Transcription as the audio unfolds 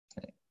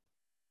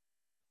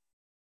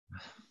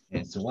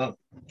Okay, so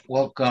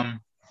welcome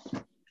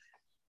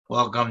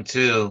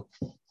to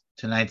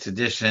tonight's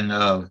edition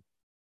of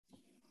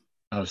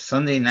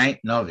Sunday Night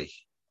Novi.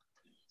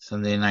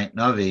 Sunday Night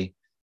Novi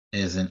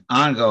is an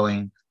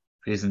ongoing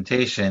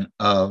presentation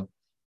of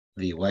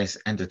the Weiss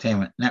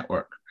Entertainment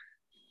Network.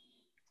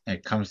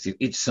 It comes to you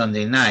each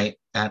Sunday night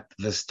at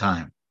this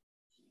time.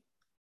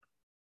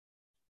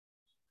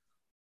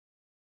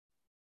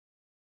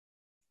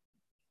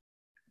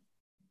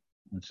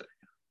 One second.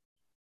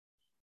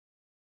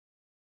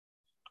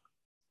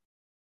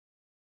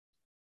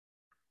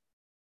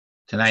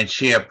 Tonight's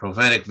share,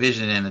 Prophetic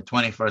Vision in the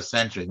 21st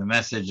Century, the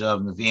message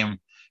of Nevi'im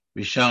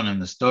Rishonim,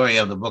 the story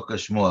of the Book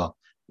of Shmuel.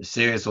 The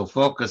series will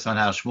focus on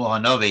how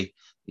Shmuel Hanovi,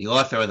 the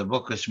author of the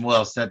Book of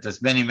Shmuel, sent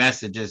us many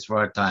messages for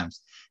our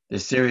times.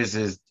 This series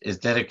is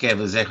dedicated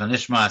to Zecher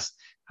Nishmas,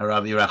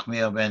 Harav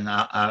Yerachmiel ben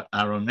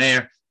Aaron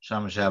Meir,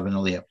 Shamash ben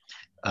Aliyah.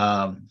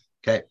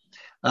 Okay.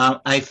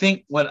 I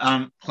think what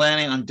I'm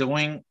planning on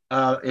doing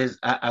is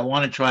I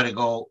want to try to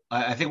go,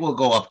 I think we'll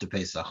go up to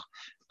Pesach.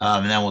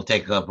 And then we'll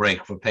take a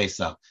break for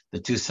Pesach. The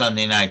two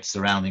Sunday nights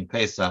surrounding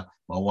Pesach.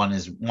 Well, one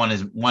is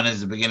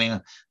the beginning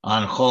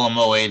on Chol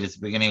HaMoed. It's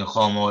the beginning of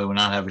Chol HaMoed. We'll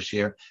not have a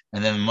shir,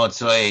 and then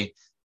Motzei,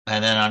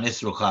 and then on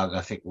Isru Chag.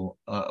 I think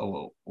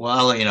I'll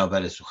let you know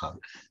about Isru Chag.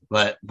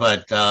 But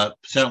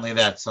certainly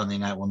that Sunday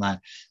night will not.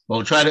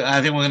 We'll try to.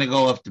 I think we're going to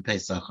go up to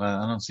Pesach.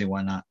 I don't see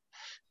why not.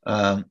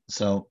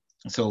 So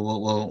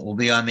we'll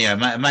be on there.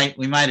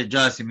 We might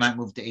adjust. We might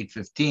move to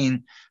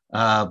 8:15.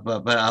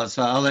 But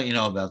I'll let you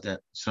know about that.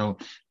 So,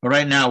 but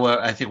right now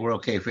I think we're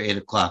okay for 8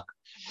 o'clock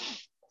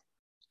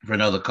for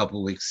another couple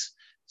of weeks.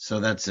 So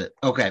that's it.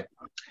 Okay.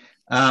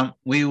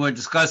 We were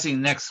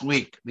discussing next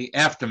week the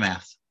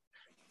aftermath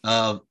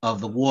of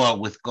the war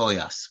with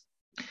Goyas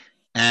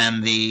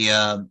and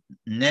the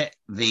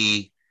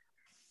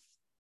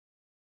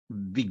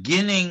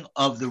beginning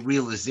of the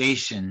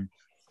realization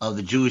of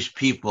the Jewish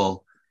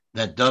people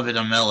that David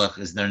HaMelech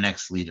is their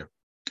next leader,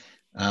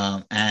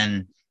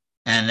 and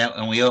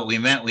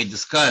we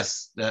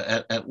discussed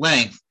at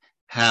length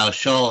how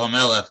Shaul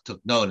HaMelech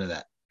took note of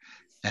that,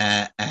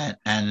 and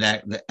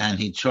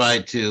he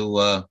tried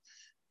to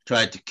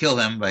kill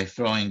him by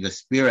throwing a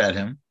spear at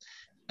him,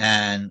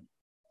 and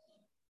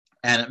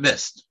it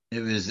missed. It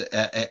was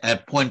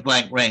at point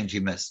blank range. He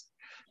missed,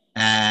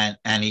 and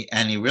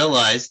he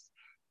realized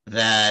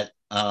that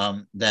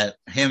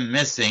him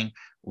missing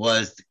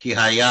was Ki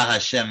Haya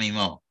Hashem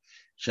Imo.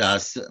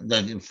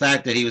 The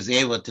fact that he was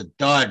able to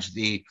dodge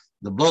the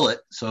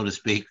bullet, so to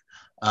speak,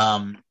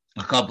 a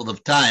couple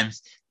of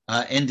times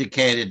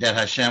indicated that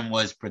Hashem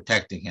was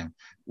protecting him,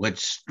 which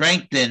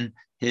strengthened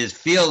his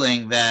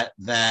feeling that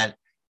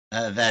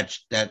David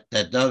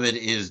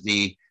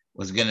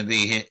was going to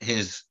be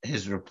his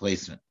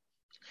replacement.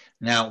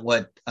 Now,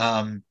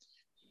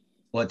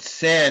 what's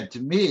sad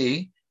to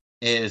me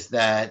is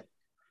that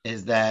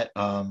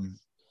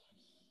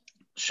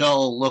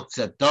Shaul looks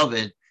at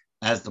David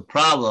as the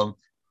problem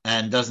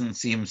and doesn't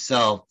see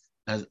himself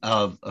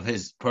of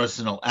his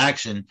personal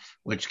action,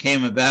 which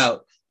came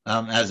about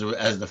as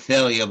the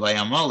failure by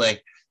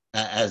Amalek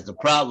as the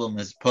problem,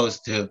 as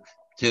opposed to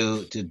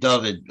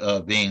David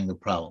being the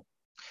problem.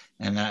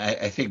 And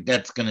I think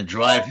that's going to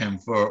drive him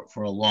for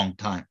a long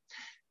time.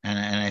 And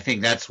I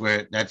think that's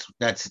the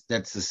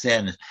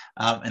sadness.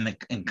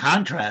 In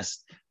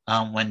contrast,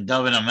 when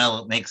David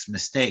HaMelech makes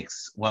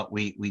mistakes, what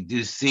we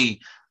do see.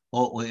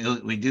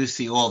 We do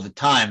see all the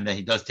time that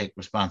he does take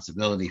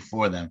responsibility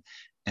for them,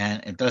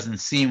 and it doesn't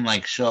seem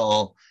like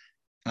Shaul.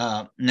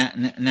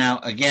 Now,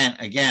 again,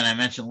 I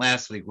mentioned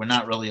last week we're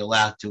not really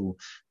allowed to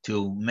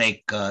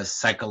make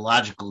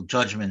psychological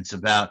judgments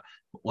about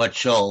what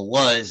Shaul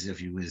was, if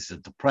he was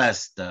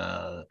depressed,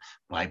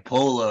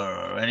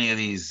 bipolar, or any of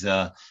these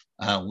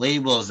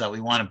labels that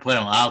we want to put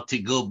him. Al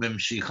tigu bim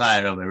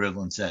shichai, Rabbi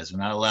Rivlin says. We're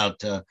not allowed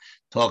to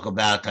talk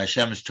about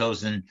Hashem's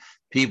chosen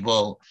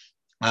people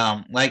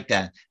like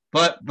that.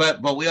 But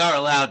we are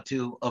allowed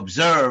to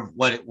observe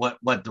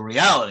what the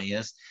reality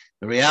is.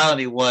 The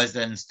reality was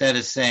that instead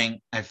of saying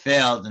I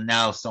failed and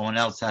now someone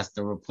else has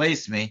to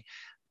replace me,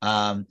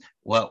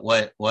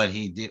 what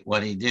he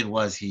did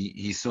was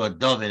he saw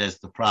David as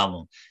the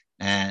problem,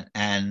 and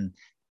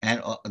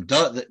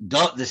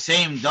the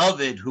same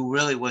David who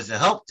really was a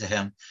help to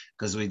him,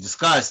 because we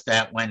discussed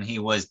that when he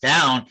was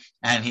down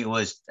and he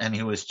was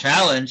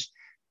challenged,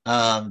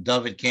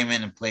 David came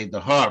in and played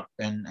the harp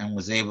and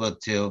was able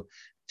to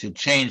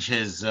change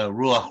his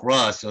ruach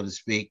ra, so to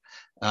speak.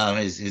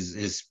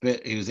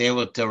 He was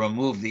able to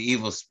remove the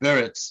evil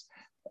spirits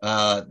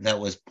that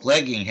was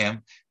plaguing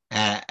him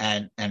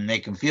and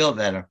make him feel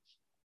better.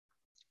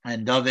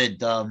 And David,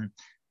 did not,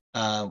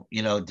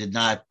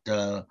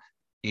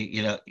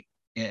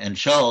 and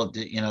Shaul,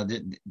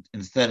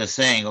 instead of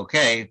saying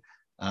okay,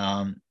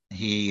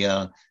 he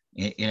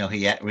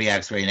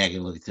reacts very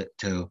negatively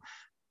to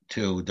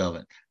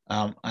David.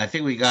 I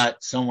think we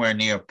got somewhere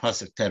near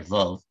Pasuk Tet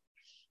Vav.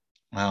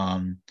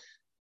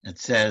 It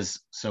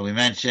says, so we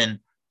mentioned,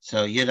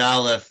 so Yud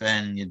Aleph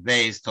and Yud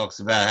Beis talks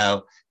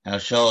about how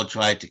Shaul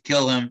tried to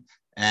kill him,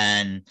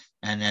 and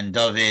then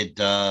David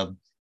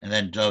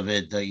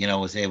David,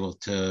 was able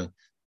to,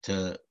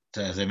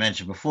 as I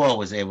mentioned before,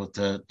 was able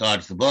to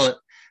dodge the bullet.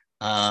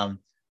 And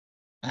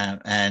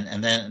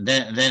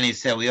then he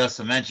said, we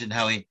also mentioned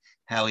how he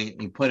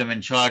put him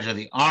in charge of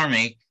the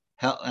army,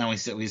 and we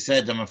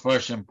said the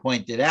Mefarshim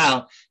pointed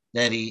out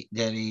that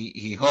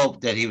he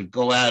hoped that he would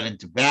go out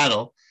into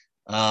battle,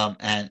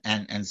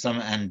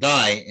 and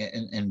die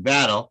in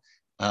battle,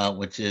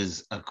 which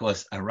is of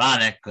course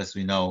ironic because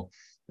we know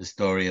the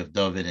story of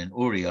David and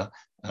Uriah,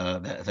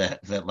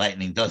 that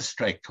lightning does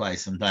strike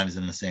twice, sometimes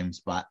in the same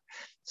spot.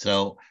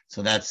 So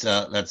that's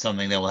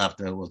something that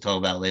we'll talk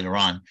about later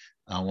on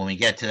when we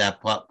get to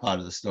that part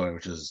of the story,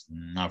 which is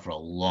not for a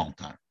long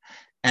time.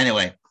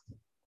 Anyway,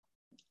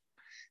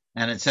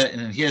 and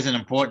here's an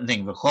important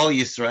thing: V'chol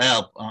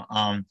Yisrael.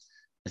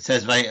 It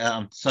says,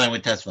 I'm starting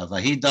with Tesvav.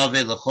 Vahi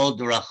David l'chol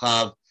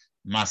durachav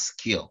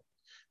maskil.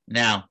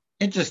 Now,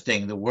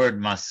 interesting, the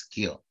word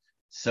maskil.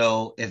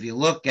 So if you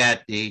look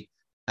at the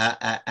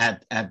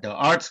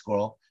Art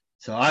Scroll,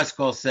 so Art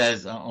Scroll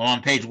says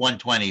on page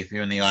 120, if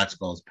you're in the Art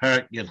Scrolls,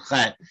 Perek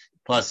Yudchet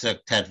Pasuk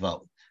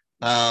Tetvov.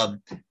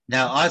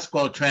 Now Art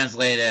Scroll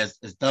translated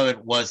as David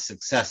was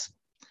successful.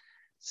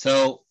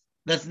 So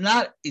that's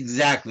not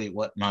exactly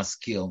what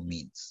maskil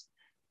means.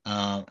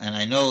 And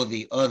I know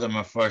the other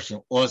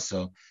Mefarshim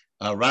also.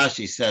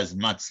 Rashi says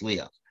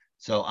matzliach.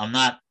 So I'm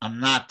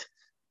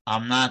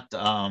not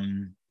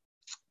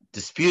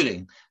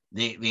disputing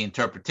the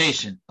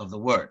interpretation of the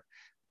word.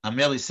 I'm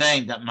merely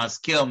saying that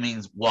maskil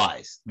means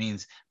wise,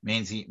 means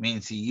he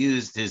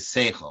used his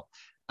seichel,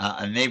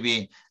 and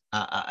maybe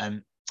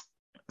and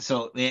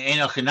so the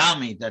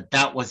enochinami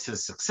that was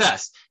his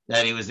success,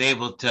 that he was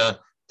able to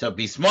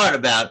be smart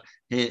about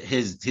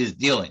his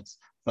dealings.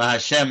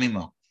 Hashem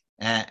imo,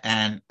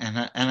 and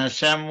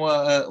Hashem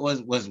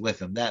was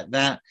with him.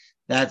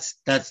 That's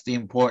the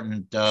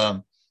important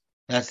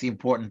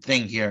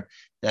thing here,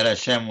 that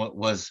Hashem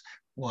was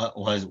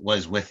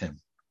with him.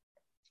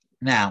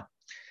 Now,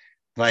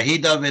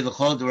 Vahi David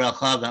l'chol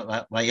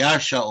durachav vayar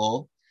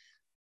Shaul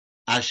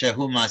asher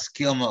hu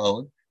maskil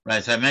ma'od.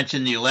 Right, so I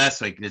mentioned to you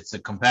last week, it's a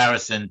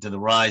comparison to the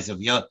rise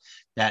of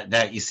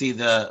that you see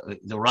the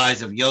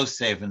rise of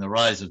Yosef and the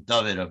rise of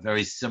David are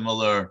very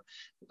similar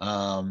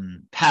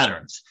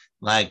patterns,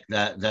 like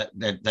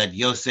that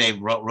Yosef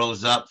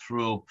rose up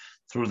through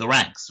the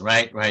ranks,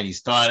 right? He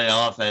started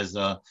off as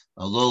a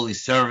lowly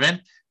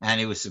servant,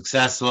 and he was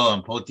successful,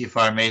 and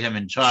Potiphar made him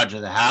in charge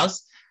of the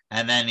house,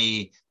 and then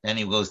he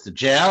goes to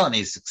jail, and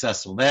he's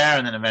successful there,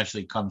 and then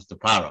eventually comes to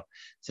Paro.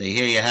 So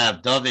here you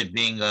have David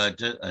being a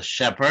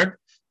shepherd,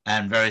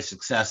 and very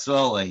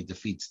successful. He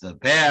defeats the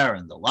bear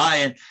and the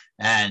lion,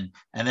 and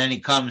then he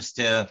comes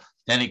to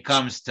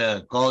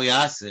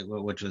Goliath,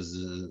 which was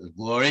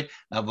glory.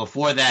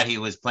 Before that, he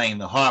was playing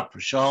the harp for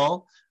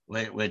Shaul,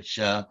 which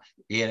so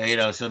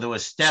there were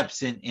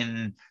steps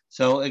in.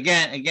 So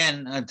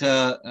again,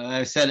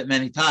 I've said it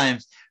many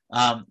times,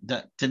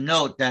 to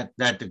note that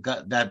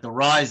the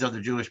rise of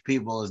the Jewish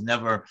people is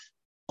never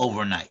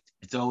overnight.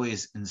 It's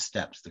always in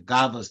steps. The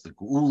Gadlus, the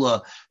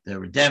Geula, the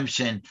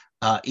redemption,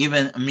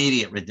 even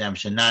immediate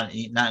redemption, not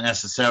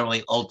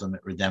necessarily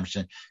ultimate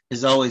redemption,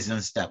 is always in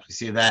steps. We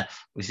see that.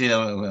 We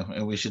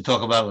should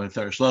talk about with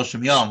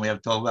Shloshim Yom. We have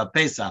to talk about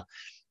Pesach.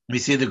 We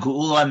see the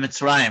Geula and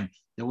Mitzrayim.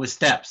 There were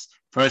steps.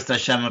 First,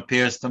 Hashem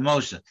appears to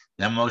Moshe.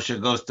 Then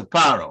Moshe goes to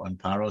Paro, and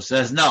Paro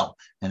says no.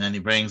 And then he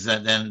brings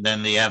that. Then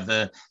they have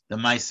the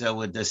Maisa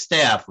with the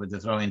staff, with the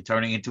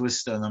turning into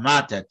the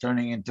matet,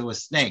 turning into a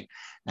snake,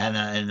 and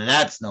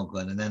that's no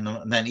good. And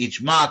then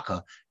each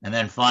Makkah, and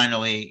then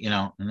finally,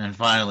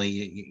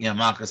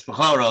 Makkah's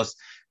Pechoros,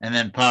 and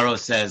then Paro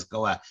says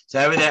go out. So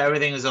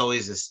everything is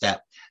always a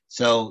step.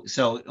 So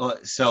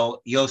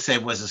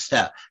Yosef was a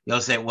step.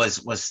 Yosef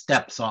was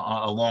steps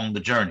along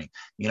the journey.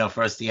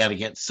 First he had to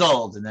get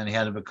sold, and then he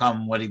had to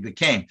become what he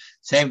became.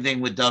 Same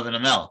thing with David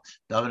HaMelech.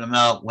 David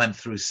HaMelech went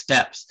through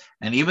steps,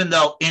 and even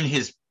though in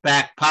his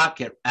back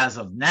pocket as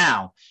of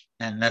now,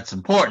 and that's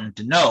important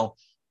to know,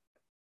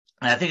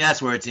 and I think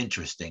that's where it's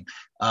interesting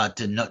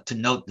to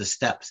note the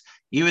steps.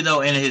 Even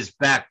though in his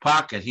back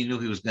pocket he knew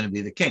he was going to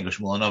be the king,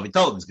 Shmuel Hanavi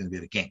told him he was going to be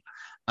the king.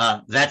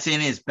 That's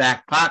in his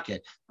back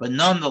pocket, but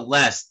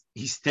nonetheless,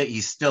 he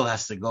still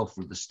has to go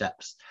through the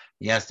steps.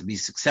 He has to be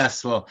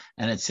successful,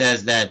 and it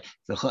says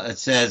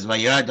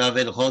Vayar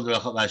David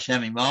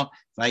Hashem imo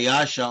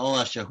Vayar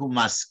Shaul asher hu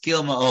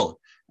maskil ma'od,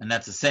 and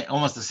that's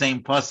almost the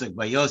same pasuk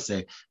by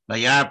Yosef.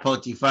 Vayar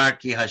Potiphar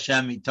ki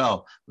Hashem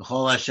ito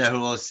v'chol asher hu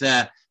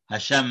oseh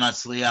Hashem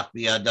matzliach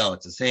biyado.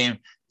 It's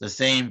the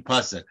same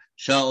pasuk.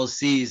 Shaul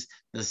sees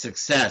the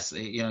success,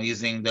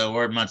 using the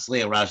word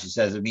matzliach. Rashi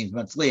says it means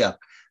matzliach.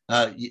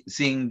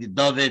 Seeing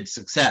David's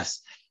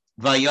success,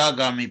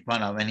 Vayagar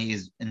mipanav, and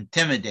he's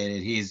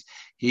intimidated.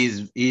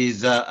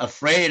 He's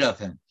afraid of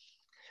him.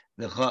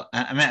 Maybe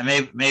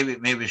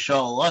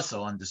Shaul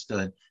also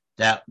understood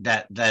that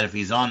if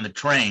he's on the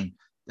train,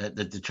 that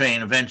the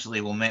train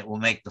eventually will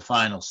make the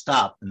final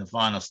stop, and the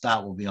final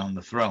stop will be on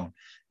the throne.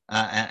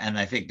 And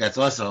I think that's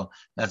also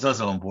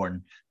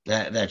important.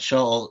 that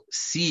Shaul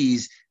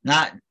sees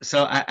not.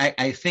 So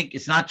I think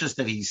it's not just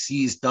that he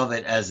sees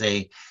David as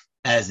a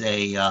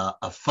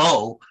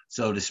foe,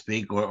 so to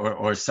speak,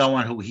 or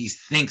someone who he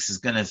thinks is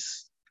going to,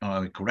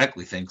 or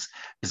correctly thinks,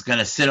 is going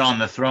to sit on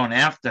the throne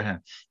after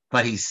him,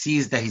 but he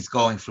sees that he's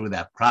going through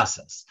that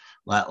process.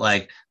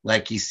 Like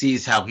he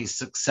sees how he's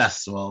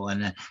successful,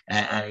 and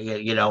now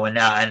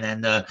and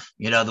then the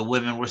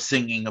women were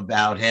singing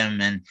about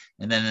him, and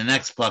then the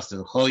next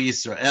pasuk, Chol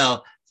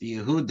Yisrael, the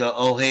Yehuda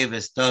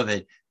Oheves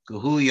David,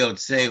 Kuhu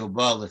Yotzei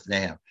Ubal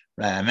Lifnehem.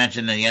 Right, I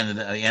mentioned at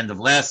the end of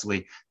last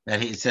week that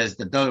he says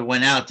that David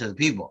went out to the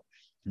people.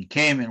 He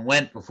came and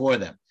went before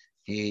them.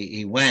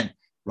 He went.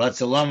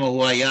 Ratzalama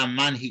Huayam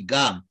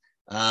Manhigam.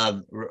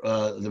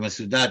 The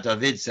Masudat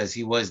David says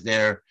he was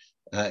their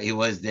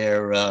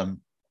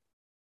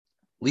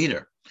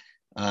leader.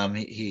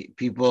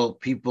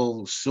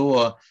 People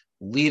saw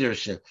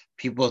leadership.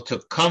 People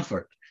took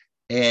comfort,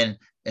 and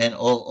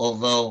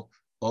although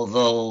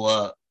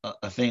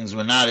things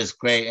were not as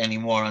great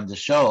anymore under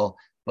Shaul,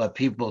 but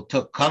people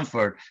took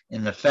comfort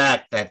in the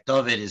fact that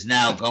David is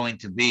now going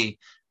to be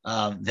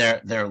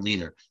their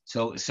leader.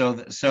 So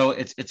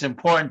it's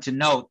important to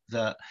note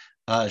the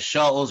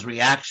Shaul's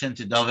reaction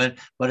to David,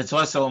 but it's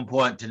also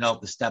important to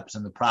note the steps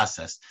in the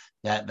process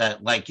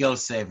that like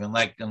Yosef and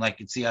like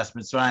Yetzias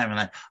Mitzrayim, and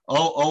like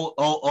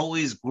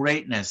always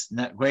greatness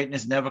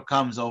never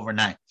comes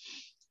overnight,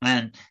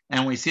 and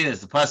we see this.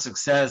 The pasuk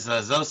says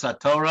Zos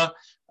HaTorah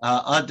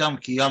Adam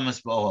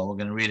Kiyamas Bo'ol. We're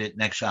going to read it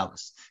next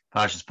Shabbos,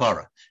 Parshas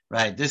Parah.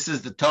 Right, this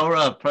is the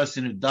Torah, a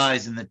person who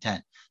dies in the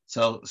tent.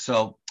 So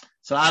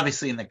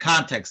obviously, in the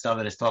context of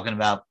it, it's talking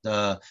about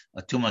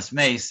Tumas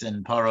Mace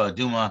and Parah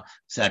Aduma,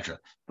 etc.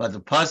 But the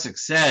pasuk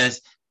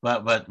says,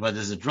 but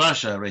there's a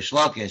drasha, Reish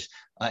Lakish,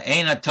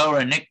 Eina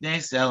Torah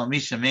Niknes El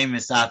Misha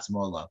Memis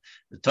Atzmolo.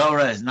 The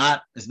Torah is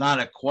not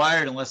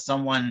acquired unless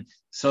someone,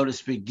 so to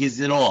speak,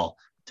 gives it all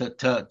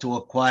to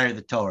acquire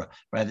the Torah.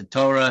 Right, the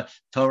Torah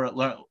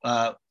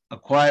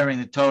acquiring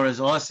the Torah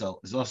is also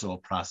a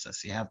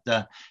process. You have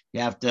to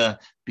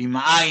be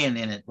ma'ayin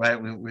in it,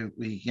 right? We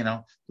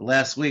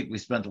last week we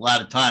spent a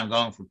lot of time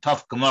going through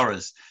tough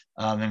Gemaras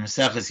in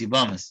Maseches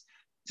Yibamis.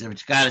 So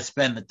but you got to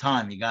spend the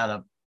time. You got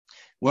to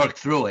work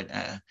through it.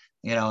 And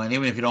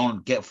even if you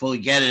don't fully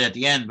get it at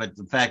the end, but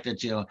the fact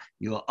that you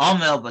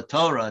amel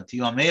b'Torah to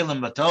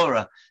amelim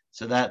b'Torah,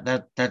 so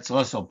that's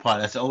also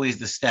part. That's always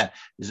the step.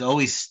 There's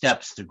always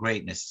steps to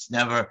greatness.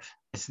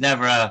 It's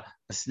never a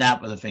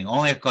snap of the finger.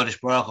 Only a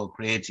Kodesh Baruch Hu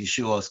creates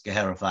Yeshuos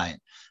Geherafayim.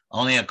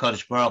 Only a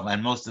Kodesh Baruch Hu,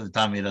 and most of the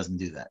time he doesn't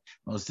do that.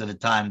 Most of the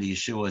time the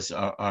Yeshuos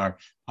are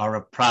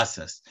a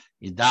process.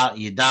 You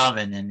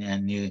daven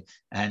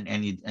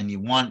and you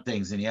want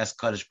things, and you ask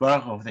Kodesh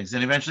Baruch Hu for things,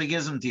 and eventually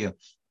gives them to you.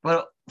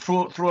 But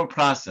through a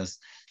process.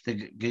 The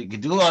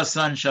Gedula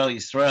Son Shal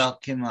Yisrael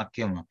Kima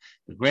Kima.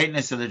 The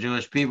greatness of the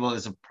Jewish people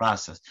is a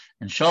process,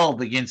 and Shaul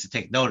begins to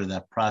take note of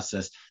that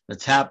process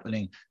that's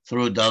happening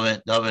through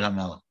David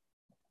HaMelech.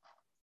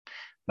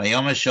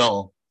 Vayom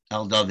Shaul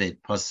El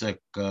David pasuk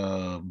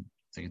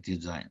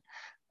Zayin,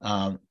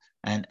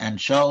 and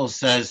Shaul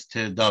says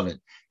to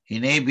David,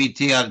 Hinei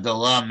biti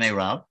Agdala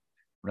Meirav,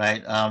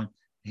 right?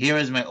 Here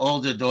is my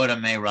older daughter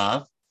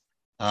Meirav.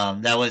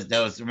 That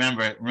was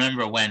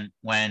remember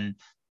when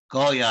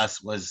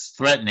Goliath was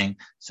threatening.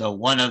 So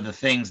one of the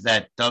things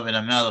that David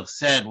HaMelech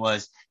said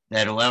was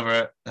that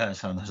whoever,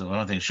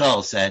 one thing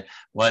Shaul said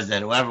was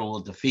that whoever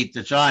will defeat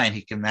the giant,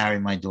 he can marry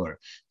my daughter.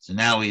 So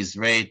now he's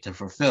ready to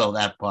fulfill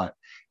that part.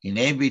 He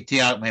says, make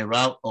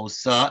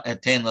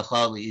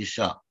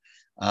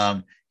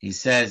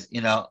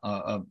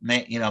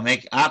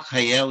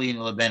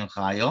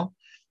Chayel.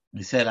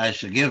 He said, I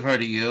should give her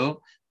to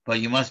you, but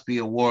you must be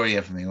a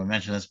warrior for me. We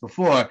mentioned this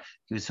before.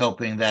 He was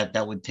hoping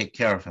that would take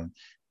care of him.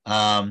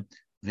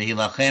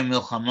 V'hilachem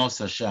milchamos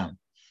Hashem.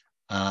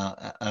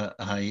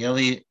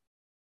 Hayeli,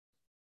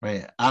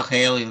 right?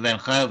 Achayeli ben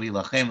Chayil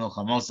v'hilachem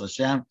milchamos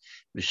Hashem.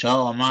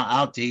 V'Shaul amar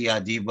al tihi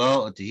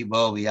yadibo or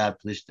tihibo v'yad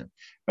plishtim.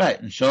 Right,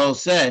 and Shaul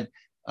said.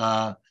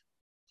 So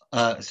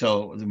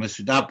the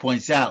Masudah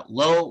points out,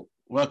 lo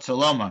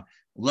ratzaloma,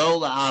 lo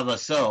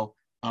la'avaso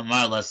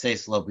amar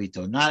laseis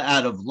lobito. Not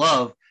out of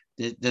love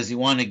does he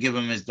want to give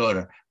him his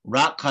daughter.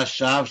 Rak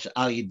hashav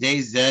al yidei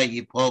zeh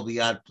yipol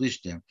v'yad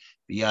plishtim.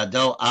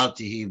 Yado al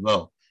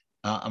tihibo.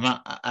 I'm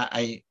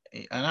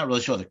not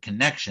really sure the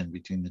connection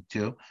between the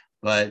two,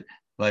 but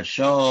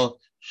Shaul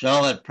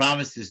had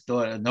promised his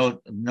daughter.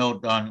 Note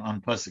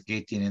on pasuk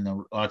 18 in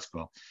the art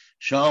scroll.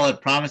 Shaul had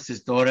promised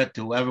his daughter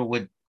to whoever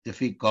would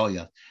defeat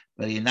Goliath,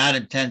 but he had not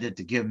intended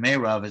to give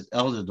Meirav his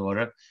elder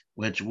daughter,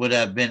 which would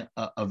have been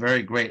a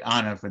very great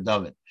honor for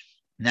David.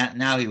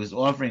 Now he was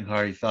offering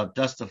her. He felt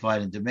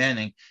justified in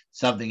demanding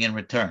something in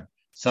return,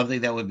 something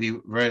that would be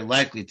very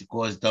likely to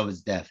cause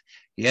David's death.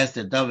 He asked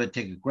that David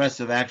take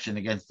aggressive action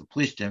against the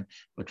Plishtim,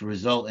 which would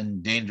result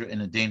in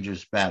a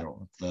dangerous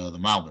battle, the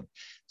Malbim.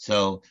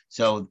 So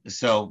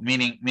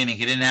meaning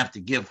he didn't have to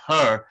give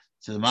her.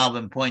 So the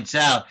Malbim points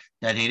out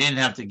that he didn't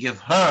have to give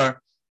her,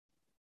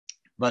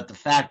 but the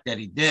fact that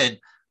he did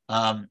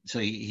So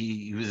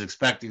he was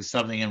expecting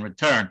something in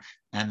return,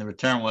 and the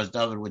return was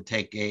David would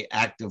take a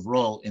active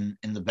role in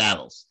the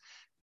battles,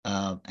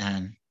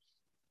 and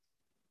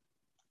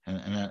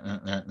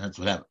that's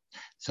what happened.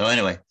 So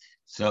anyway,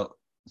 so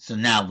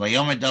now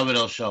Vayomer David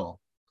el Shaul.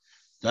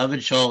 David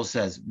Shaul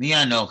says, Mi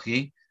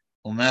anochi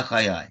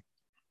umechayai.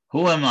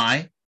 Who am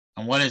I,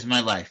 and what is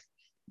my life?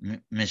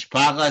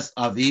 Mishpachas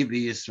avi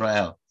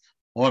b'Yisrael,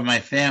 or my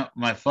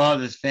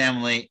father's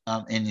family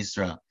in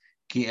Israel.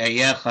 Ki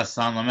ayeh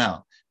chasan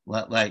lamel.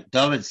 Like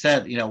David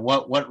said,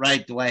 what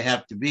right do I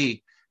have to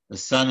be the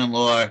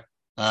son-in-law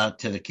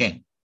to the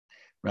king?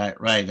 Right.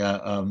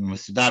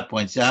 Sadat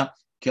points out,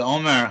 Ki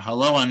Omer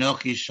halo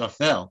anochi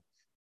shafel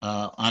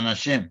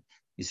anashim.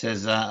 He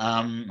says,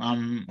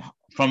 I'm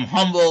from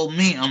humble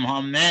me. I'm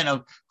a man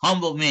of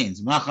humble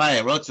means.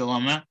 Machaya rotzel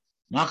omer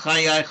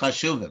machayai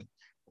chashuvim.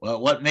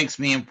 Well, what makes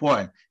me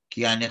important?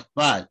 Ki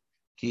hanichbad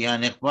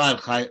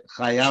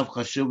chayav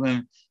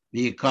chashuvim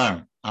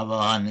v'yikarim.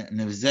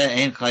 This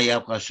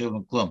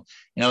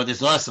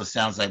also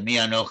sounds like Mi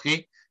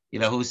Anochi.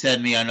 Who said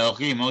Mi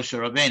Anochi? Moshe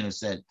Rabbeinu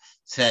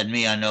said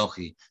Mi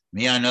Anochi.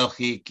 Mi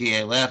Anochi ki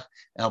elech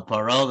el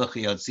paro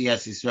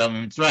v'chiyotzias Yisrael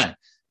mitzrayim.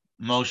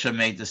 Moshe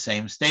made the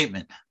same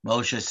statement.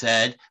 Moshe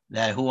said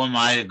that who am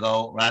I to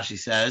go? Rashi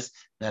says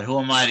that who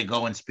am I to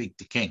go and speak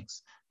to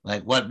kings?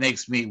 Like, what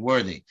makes me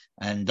worthy?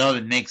 And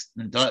David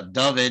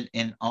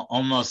in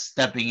almost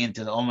stepping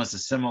into almost a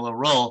similar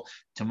role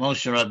to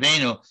Moshe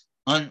Rabbeinu.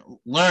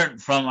 Learn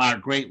from our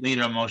great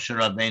leader Moshe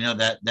Rabbeinu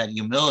that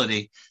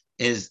humility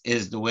is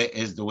the way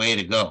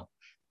to go,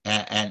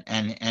 and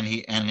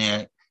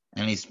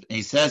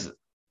he says it,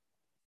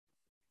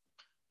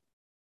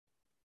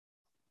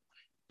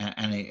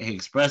 and he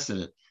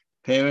expresses it.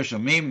 Perish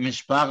mi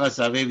mishpachas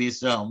aviv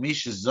Yisrael mi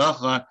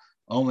shezochar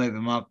omei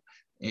b'mak,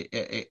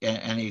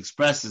 and he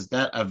expresses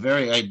that a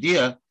very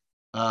idea.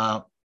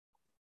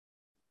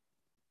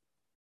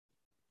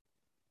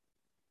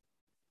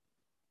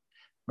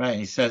 Right,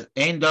 he says,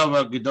 "Ein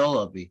davar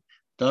gedol abi."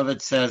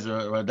 David says,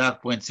 or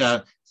Radak points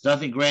out, "There's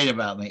nothing great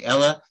about me."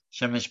 Ella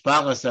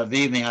shemishpachas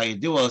aviv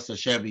mehayiduos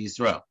asher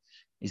b'Yisrael.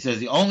 He says,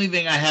 the only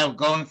thing I have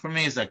going for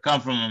me is I come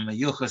from a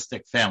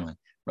meyuchastic family.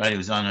 Right, he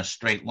was on a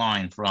straight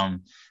line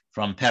from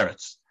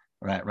Peretz.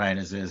 Right,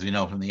 as we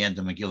know from the end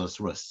of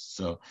Megillus Rus.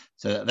 So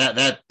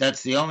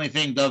that's the only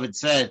thing David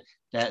said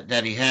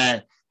that he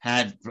had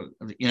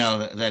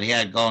that he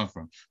had going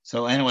for him.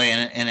 So anyway,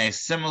 in a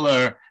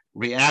similar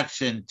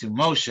reaction to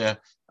Moshe,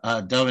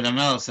 David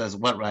Amel says,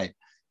 what right?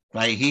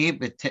 Vayhi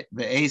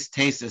be'ez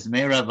tastes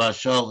Meirav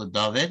Ashol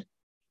David.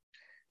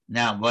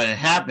 Now, what had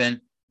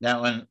happened,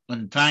 that when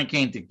the time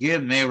came to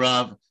give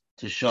Meirav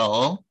to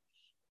Shaul,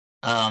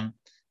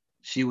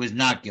 she was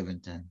not given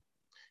to him.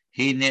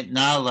 He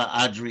nitna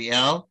la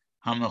Adriel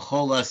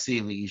hamachola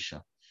si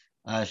liisha.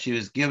 She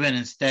was given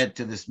instead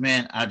to this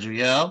man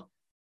Adriel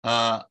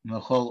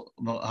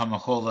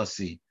hamachola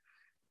si.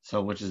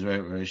 So, which is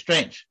very, very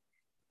strange.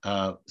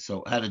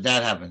 So how did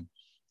that happen?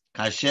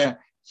 Kasher.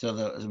 So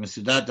the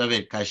Mesudat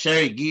David.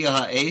 Kasher igia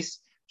ha'es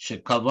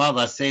shekava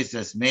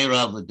v'ases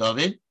meirav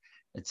leDavid.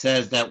 It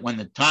says that when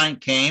the time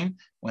came,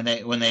 when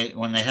they planned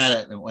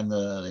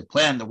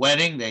the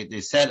wedding,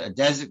 they set a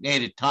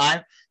designated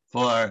time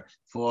for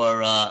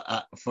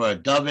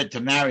David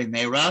to marry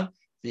Meirav.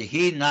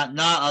 V'hi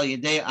natna al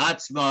yedei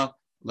atzma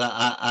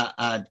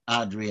la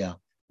Adriel.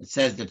 It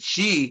says that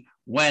she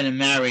went and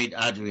married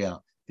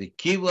Adriel. The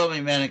kivlo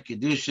mimena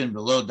kedushin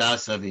below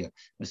das avir.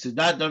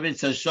 Mesudat David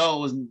says Shaul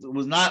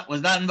was not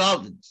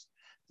involved in this.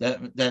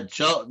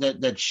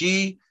 That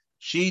she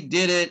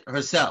did it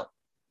herself.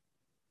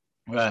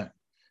 Right.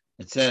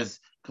 It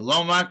says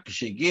Kolomar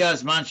kshegia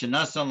zman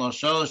shenasan lo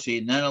Shaul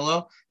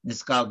she'inenelo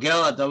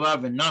niskalgel adavar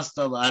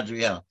v'nasta la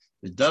Adriel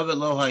v'David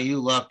lo hayu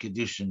la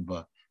kedushin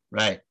ba.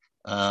 Right.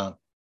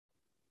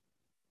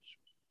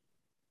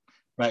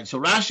 Right. So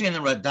Rashi and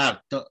the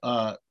Radak,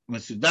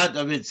 Mesudat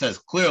David says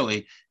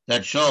clearly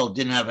that Shaul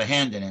didn't have a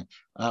hand in it.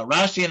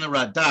 Rashi and the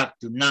Radak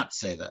do not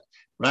say that.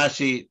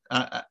 Rashi,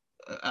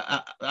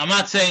 I'm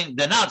not saying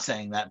they're not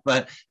saying that,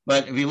 but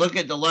if you look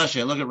at the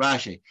Lashon, look at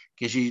Rashi.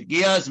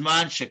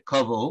 Kishigiazman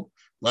shekavu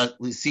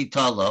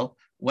lisitalo,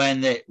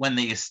 when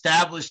the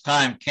established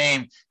time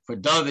came for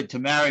David to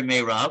marry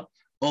Meirav,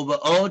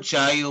 Obaod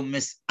shayu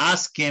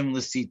misaskim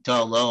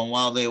lisitalo, and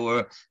while they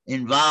were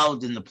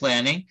involved in the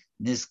planning,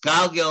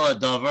 niskalgel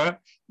adavar.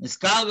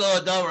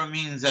 Niskalgel adavar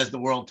means as the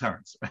world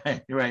turns,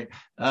 right?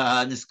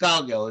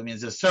 Niskalgel, it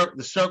means the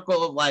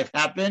circle of life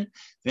happened.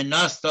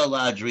 Vinasta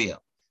la Adriel.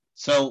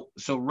 So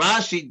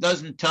Rashi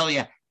doesn't tell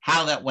you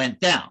how that went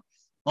down.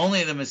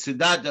 Only the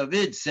Mesudat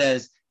David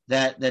says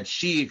that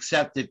she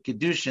accepted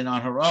Kedushin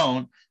on her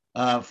own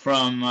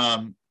from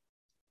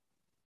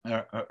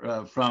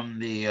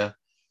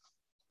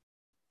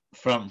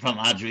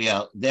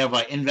Adriel,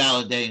 thereby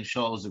invalidating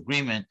Shaul's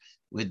agreement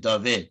with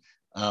David.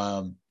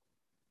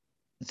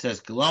 It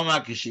says,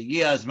 "Koloma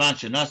kishigia azman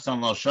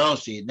shenasan lo Shaul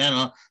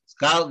she'idneno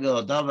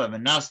skalgel David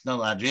v'nasna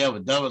l'Adriel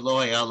v'David lo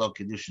haya lo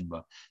kedushin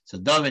ba." So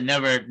David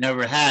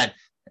never had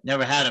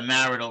a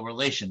marital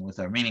relation with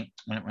her. Meaning,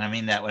 what I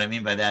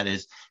mean by that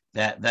is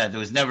that there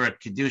was never a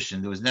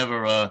kedushin, there was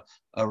never a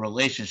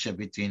relationship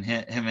between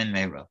him and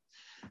Meirav.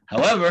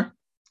 However,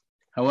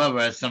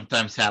 as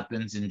sometimes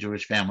happens in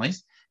Jewish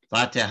families,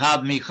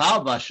 Vatehab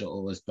Michal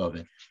Bashal was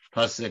David.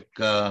 Pasuk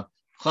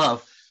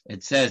Chav,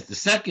 it says the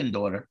second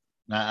daughter.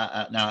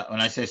 Now,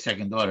 when I say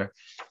second daughter,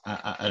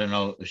 I don't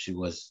know if she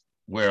was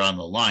where on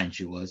the line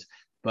she was,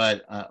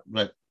 but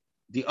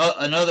the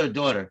another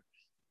daughter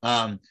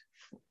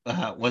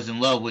was in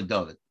love with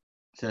David.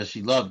 So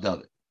she loved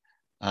David.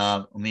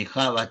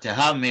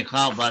 Vatehab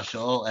Michal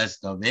Bashal es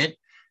David,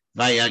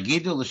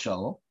 Vayagidu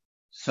l'Shaul.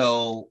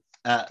 So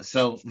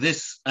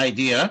this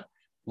idea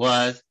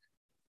was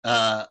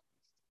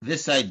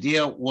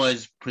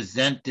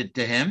presented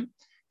to him,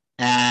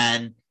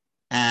 and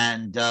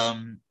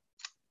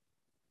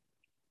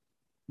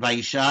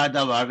Vayisha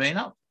davar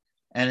beinav,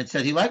 and it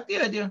said he liked the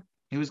idea.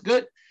 He was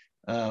good.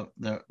 Again,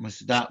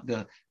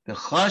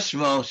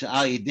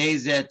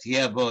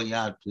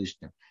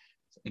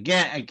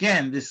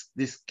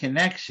 this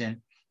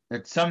connection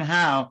that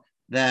somehow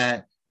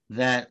that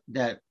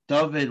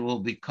David will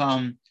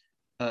become,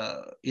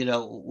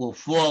 will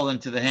fall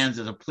into the hands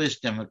of the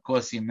Plishtim. Of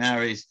course, he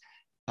marries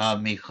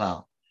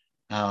Michal.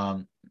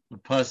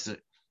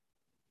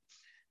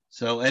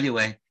 So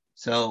anyway,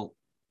 so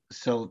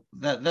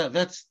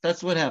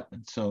that's what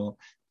happened. So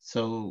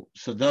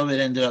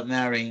David ended up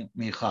marrying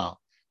Michal.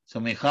 So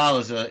Michal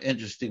is an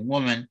interesting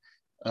woman.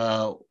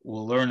 We'll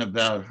learn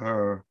about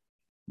her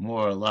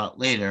more a lot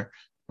later,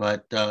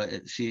 but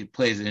she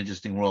plays an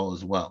interesting role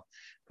as well.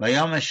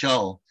 Vayam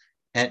Shaul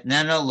et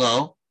Nana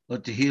lo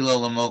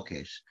utihilo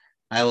lamokesh.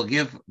 I will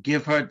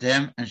give her to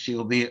him, and she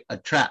will be a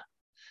trap.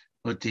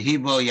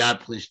 Utihibo yad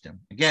plishtim.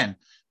 Again,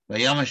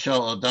 Vayam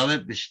Shaul o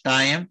David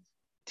b'shtayim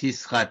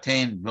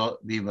tischatein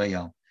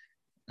b'vayom.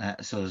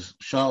 So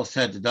Shaul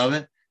said to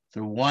David,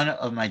 through one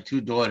of my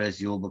two daughters,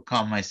 you will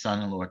become my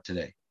son-in-law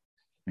today.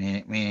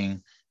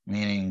 Meaning,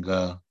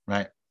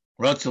 right?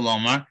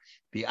 Rotzulomar,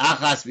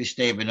 bi'achas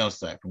v'shtei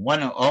benosai.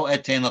 One o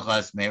etein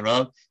lachas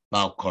meirav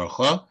bal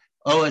korcho,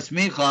 o es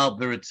Michal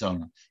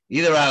b'ritzona.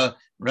 Either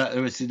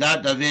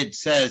Sidat David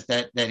says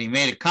that he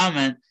made a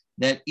comment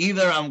that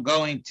either I'm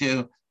going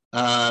to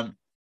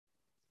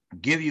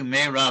give you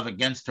meirav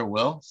against her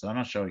will, so I'm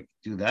not sure he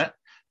could do that,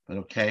 but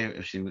okay,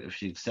 if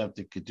she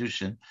accepted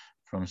kedushin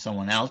from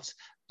someone else,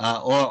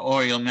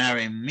 or you'll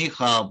marry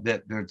Michal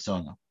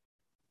b'ritzona.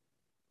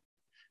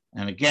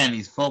 And again,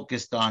 he's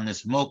focused on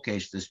this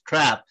mokesh, this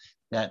trap,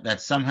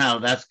 that somehow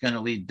that's going to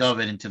lead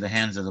David into the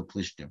hands of the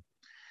Plishtim.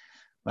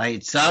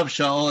 Vayitzav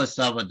Shaul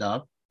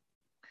esavadav.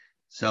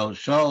 So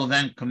Shaul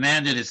then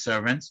commanded his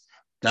servants,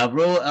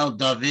 Dabru el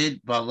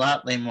David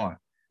balat lemor.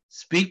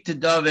 Speak to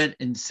David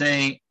and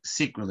say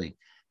secretly,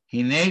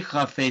 Hinei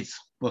chafetz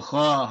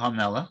b'chol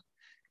hamelech.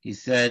 He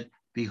said,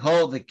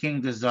 behold, the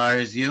king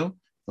desires you,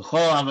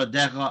 b'chol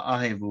avadecha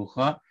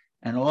ahevucha,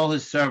 and all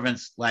his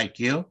servants like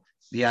you.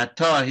 So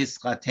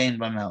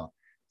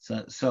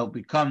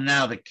become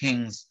now the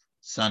king's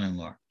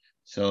son-in-law.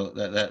 So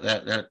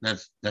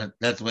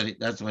that's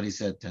what he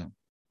said to him.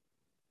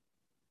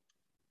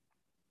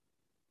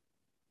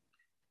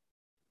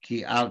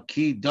 Ki al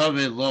ki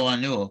David lo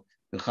anu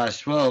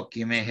b'chashro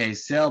ki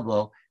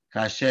meheselbo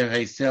kasher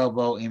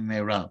heselbo im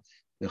meirav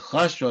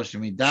b'chashro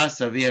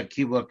shemidas avia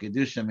kibo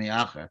kedusha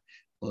me'acher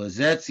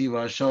u'zetzi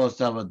v'ashol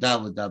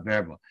savadav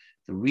v'daberbo.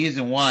 The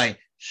reason why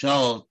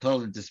Shaul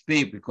told him to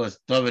speak because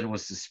David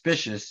was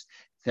suspicious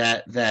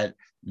that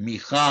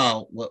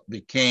Michal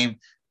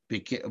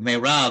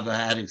Meirav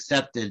had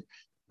accepted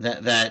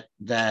that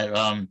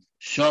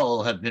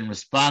Shaul had been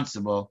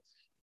responsible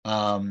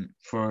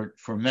for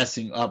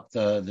messing up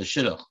the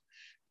shidduch,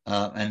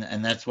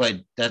 and that's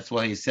why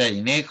he said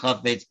Hinei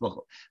chafetz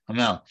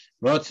b'hamel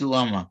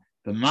rotzulama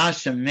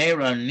b'masha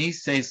Meirav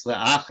nises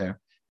le'acher.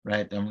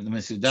 Right, the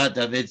Mesudat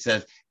David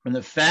says from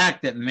the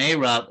fact that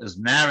Meirav is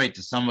married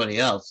to somebody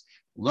else.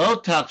 Lo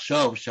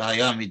takshov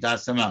shayam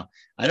midasamah.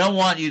 I don't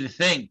want you to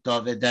think,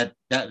 David, that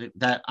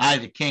I,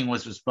 the king,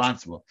 was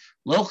responsible.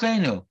 Lo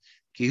chenu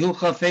ki hu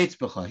chafetz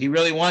b'cha. He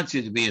really wants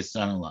you to be his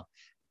son-in-law.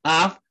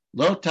 Af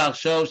lo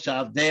takshov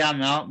shavdei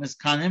amel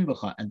miskanim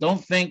b'cha. And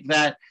don't think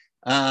that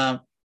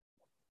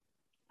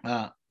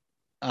that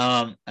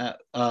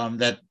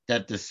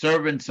the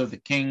servants of the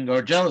king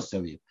are jealous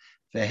of you.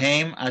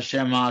 Vehem asher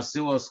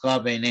ma'asu oscha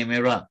b'nei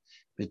Meirav.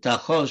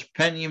 V'tachosh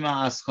pen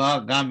yima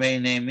ascha gam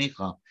b'nei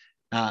Michal.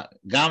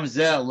 Gam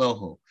zeh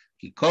lohu.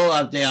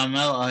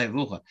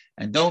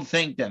 And don't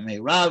think that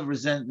Meirav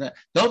resent that.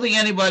 Don't think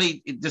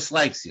anybody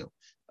dislikes you.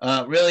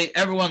 Really,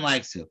 everyone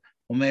likes you.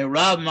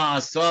 Meirav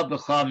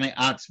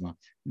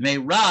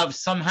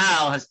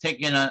somehow has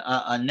taken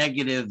a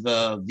negative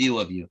view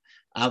of you.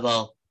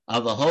 The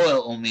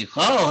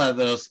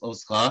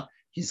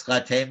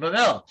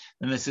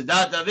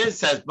Mesudat David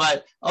says,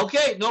 but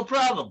okay, no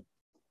problem.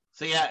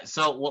 So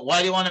why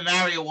do you want to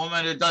marry a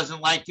woman who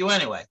doesn't like you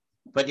anyway?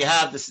 But you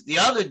have the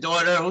other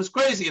daughter who's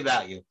crazy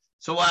about you.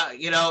 So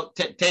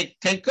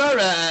take her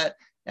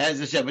as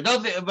a shepherd.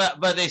 Don't think,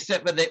 but they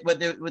said,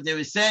 what they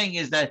were saying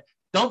is that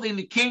don't think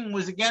the king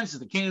was against it.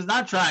 The king is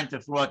not trying to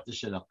thwart the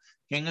shidduch.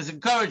 king is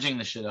encouraging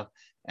the shidduch,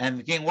 and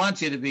the king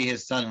wants you to be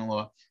his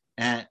son-in-law,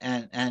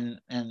 and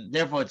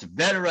therefore it's a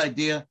better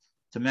idea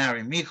to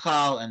marry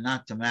Michal and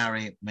not to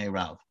marry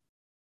Meirav.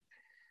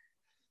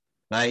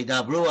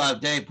 Vayidabru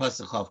avdei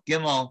pasachov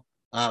gimel,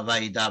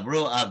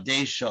 vayidabru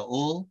avdei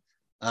Shaul,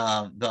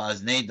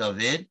 ba'aznei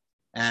David,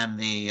 and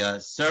the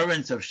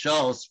servants of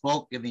Shaul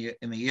spoke in the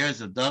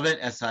ears of David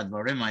as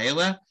hadvarim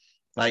ha'eleh,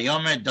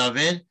 vayomer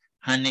David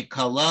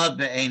hanikala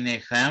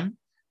be'einechem,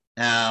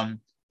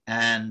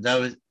 and that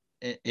was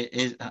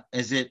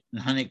is it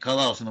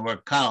hanikala from the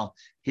word kal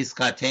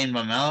hiskatein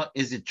b'mel?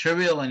 Is it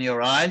trivial in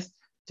your eyes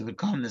to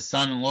become the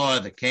son-in-law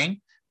of the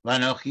king?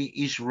 Vanochi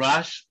ish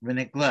rash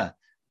v'nikla.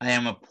 I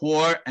am a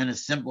poor and a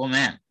simple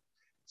man.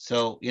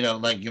 So,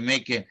 like you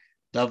make it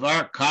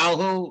davar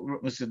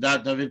kalhu,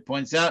 Mr. David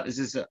points out, is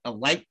this a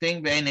light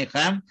thing?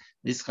 Be'enechem,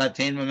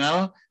 hiskatein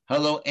b'mel?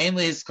 Hello,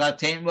 ainli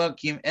hiskatein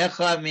b'kim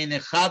echa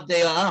minechab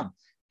de'aham.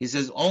 He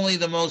says only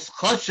the most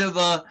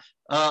chashuv,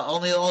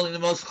 only the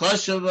most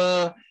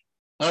chashuv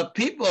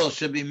people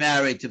should be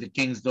married to the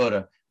king's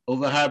daughter.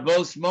 Over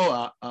Harbos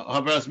Moa,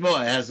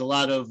 has a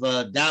lot of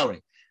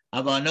dowry.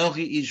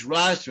 Avanochi ish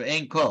rash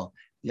ve'en kol.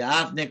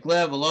 Ya'af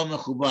niklev v'lo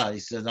mechubad. He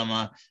says,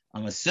 I'm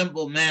a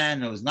simple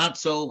man who is not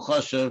so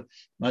chashuv.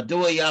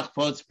 Madua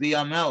yachpotz bi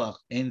hamelech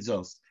ein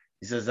zos.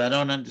 He says, I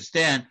don't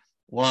understand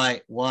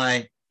why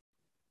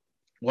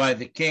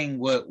the king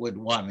would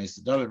want me.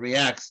 So David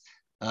reacts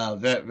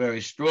very,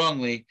 very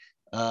strongly.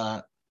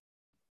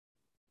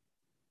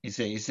 He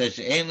says,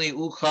 She'enli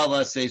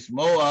uchala says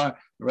moar.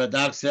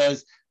 Radak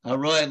says,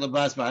 Haroy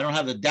lebasma. I don't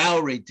have the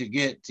dowry to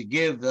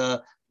give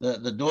the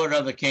daughter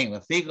of the king.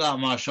 Lefigla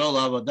mashol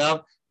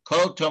avodav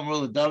kol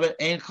tomru David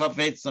ein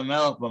chafetz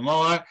lamelech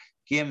b'moar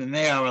ki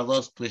me'ar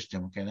alos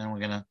plishtim. Okay, then we're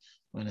gonna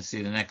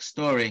see the next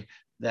story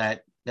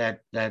that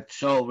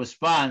Shaul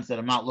responds that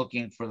I'm not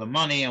looking for the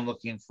money. I'm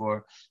looking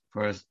for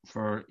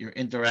your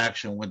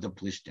interaction with the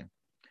plishtim.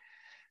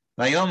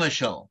 Vayom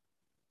Shaul.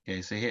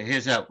 Okay, so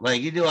here's how.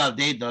 Vayidu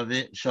avdei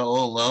David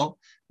Shaul lo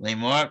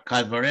lemor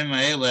kadvarim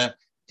ha'eleh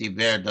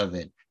diber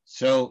David.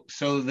 So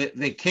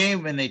they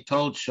came and they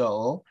told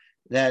Shaul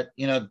that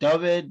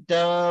David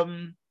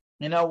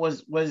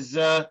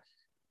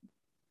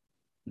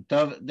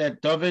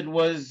that David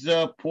was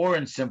poor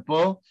and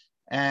simple,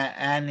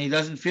 and he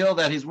doesn't feel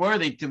that he's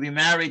worthy to be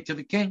married to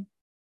the king.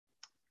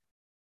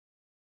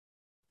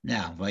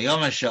 Now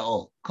Vayom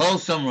Shaul kol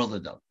somru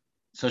l'David.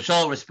 So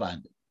Shaul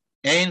responded,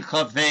 Ein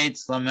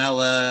chafetz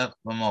lamelech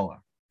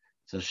b'moar.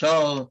 So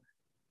Shaul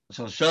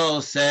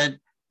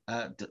said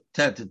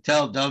to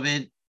tell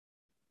David,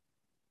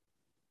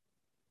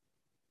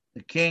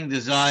 the king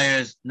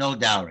desires no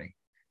dowry.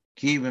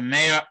 Ki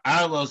v'meir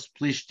arlos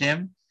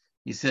plishtim.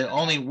 He said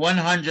only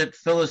 100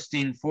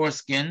 Philistine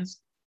foreskins,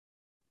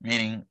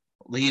 meaning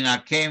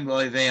lihinakem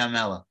v'oivei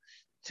hamelech,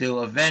 to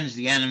avenge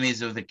the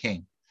enemies of the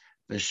king.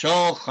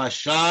 V'Shaul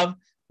chashav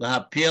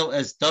lahapil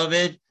es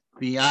David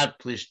biyad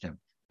plishtim.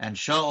 And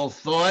Shaul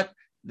thought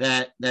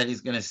that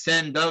he's going to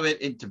send David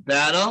into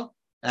battle,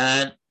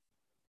 and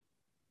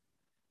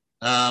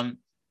Shaul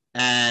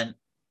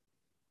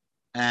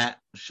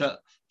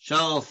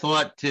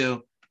thought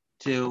to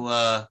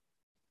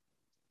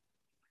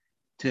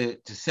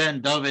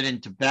send David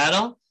into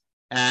battle,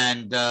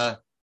 and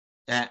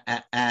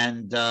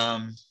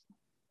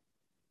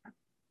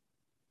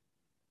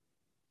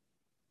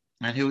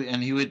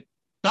he would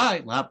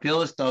die.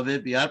 Lapilis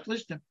David biyad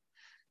plishtim.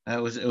 It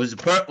was a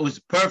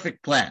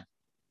perfect plan.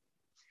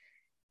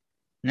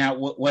 Now,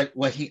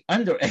 what he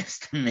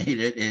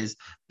underestimated is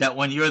that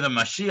when you're the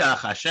Mashiach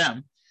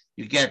Hashem,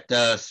 you get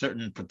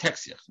certain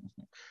protection,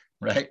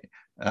 right?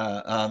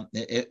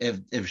 If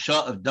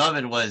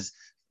David was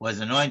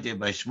anointed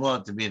by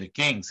Shmuel to be the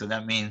king, so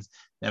that means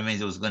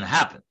it was going to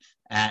happen,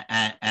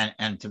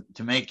 and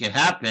to make it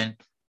happen,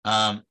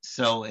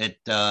 so it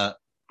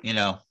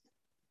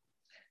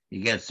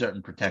you get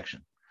certain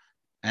protection.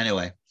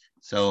 Anyway,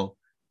 so.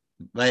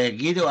 So they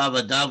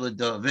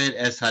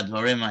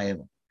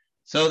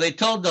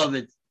told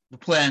David the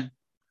plan,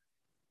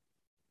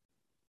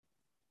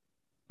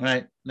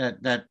 right?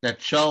 That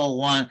Shaul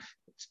wants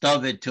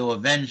David to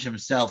avenge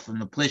himself from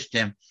the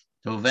Plishtim,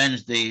 to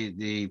avenge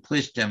the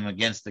Plishtim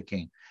against the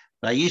king.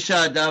 And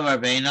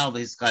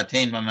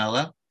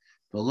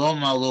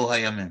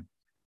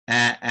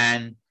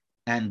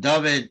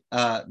David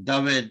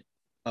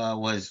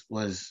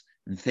was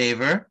in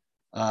favor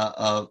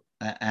of.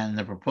 And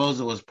the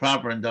proposal was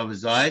proper in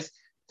David's eyes,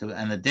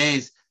 and the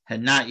days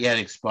had not yet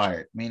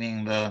expired,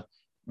 meaning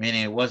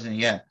it wasn't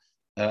yet.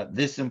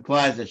 This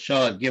implies that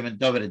Shaul had given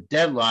David a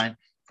deadline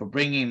for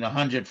bringing the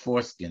 100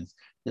 foreskins.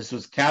 This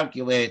was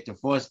calculated to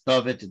force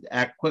David to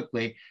act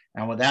quickly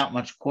and without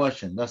much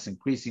caution, thus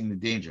increasing the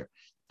danger.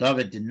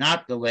 David did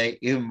not delay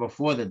even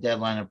before the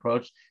deadline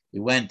approached. He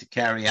went to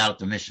carry out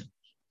the mission.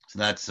 So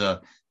that's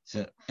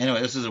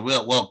anyway. This is a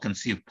real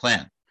well-conceived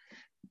plan,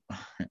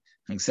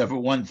 except for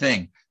one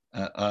thing.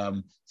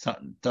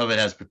 David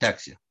has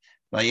protection.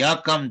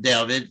 Vayakam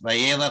David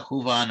vayelech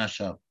hu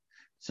v'anashav.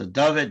 So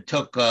David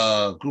took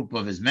a group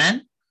of his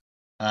men,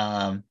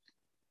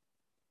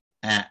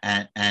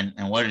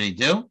 and what did he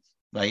do?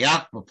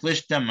 Vayak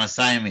Plishtim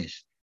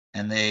Masayimish,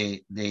 and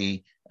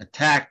they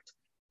attacked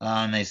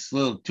and they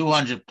slew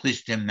 200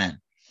 Plishtim men.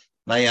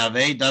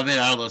 Vayave David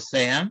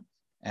Aloseim,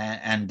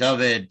 and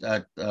David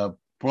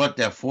brought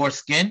their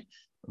foreskin.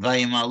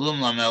 Vayimalum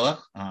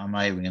Lamelech. I'm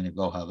not even going to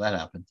go how that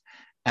happened.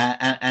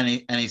 And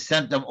he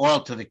sent them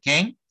all to the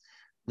king.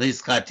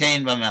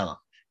 Liskatein Bamelech.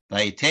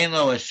 Vayitain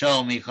lo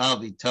Eshol Michal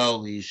Vito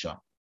Liisha.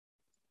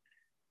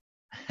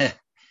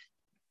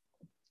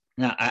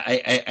 Now,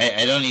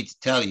 I don't need to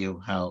tell you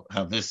how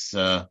this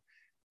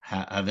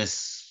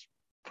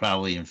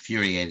probably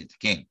infuriated the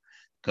king,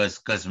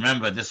 because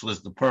remember, this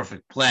was the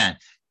perfect plan.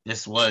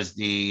 This was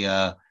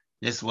the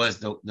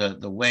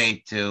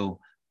way to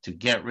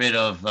get rid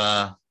of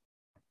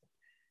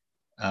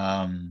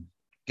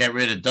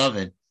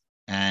David,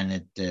 and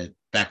it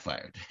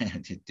backfired.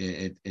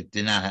 It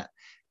did not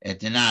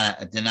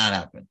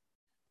happen.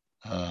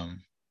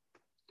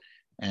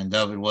 And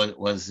David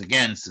was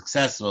again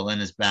successful in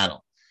his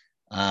battle.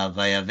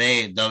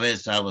 Vayave David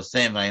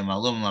Shalosem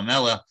Vayimalum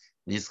Lamelech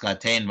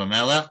Liskatein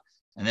Bamelech,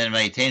 and then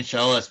Vayitain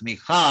Shaolas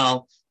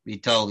Michal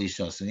Vitol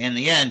Isha. So in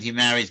the end, he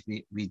marries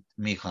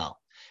Michal.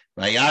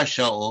 Vayar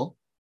Shaul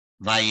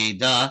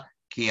Vayida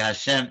Ki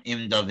Hashem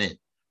Im David.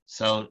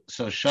 So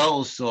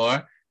Shaul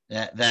saw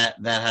that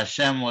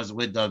Hashem was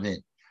with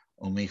David.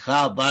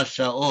 Umichal Bas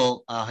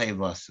Shaul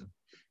Ahevasu,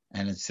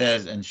 and it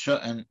says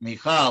and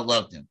Michal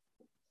loved him.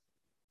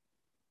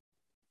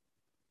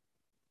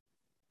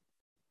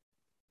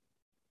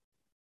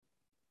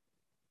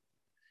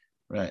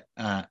 Right,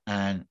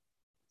 and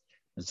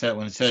it said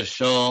when it says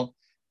Shaul,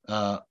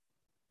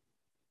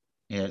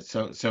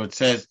 So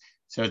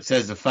it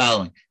says the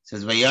following. It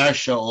says Vayar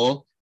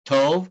Shaul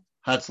Tov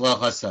Hatzlach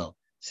Hasel.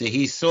 So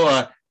he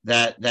saw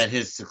that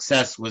his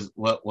success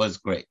was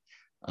great.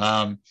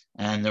 And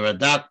the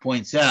Radak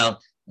points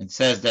out and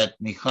says that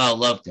Michal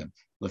loved him.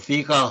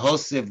 Leficha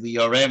Hosiv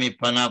liyoremi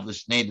panav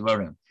l'shnei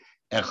dvarim.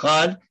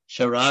 Echad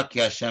shara ki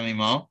Hashem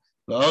imo,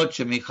 v'od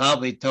shemichal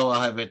beito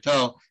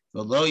ahaveto,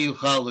 v'lo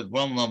yuchal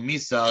legrom lo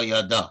misa al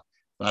yada.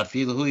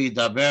 V'afilu hu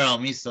yidaber al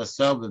misa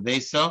so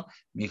bebeso,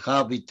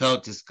 Michal beito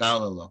tiskal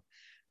lo.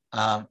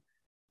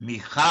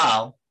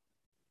 Michal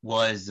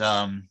was,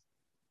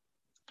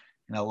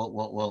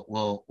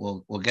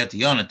 we'll get to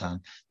Yonatan,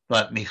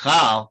 but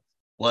Michal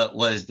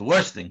was the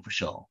worst thing for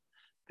Shaul,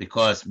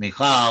 because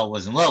Michal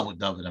was in love with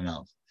David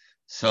HaMelech.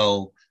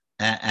 So,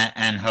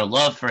 and her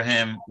love for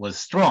him was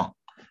strong.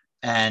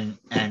 And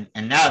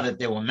now that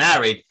they were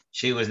married,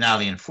 she was now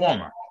the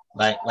informer.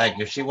 Like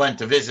if she went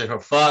to visit her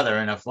father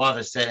and her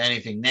father said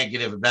anything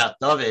negative about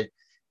David,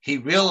 he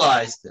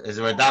realized, as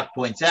Radak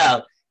points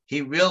out,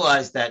 he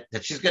realized that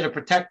she's going to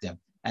protect him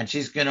and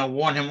she's going to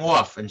warn him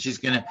off. And she's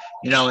going to,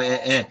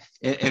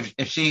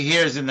 if she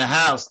hears in the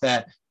house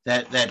that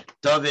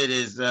David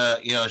is,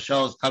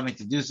 Shaul's coming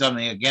to do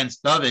something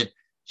against David,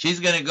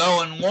 she's going to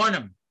go and warn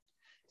him.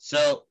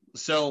 So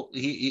Shaul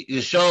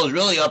is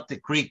really up the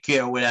creek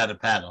here without a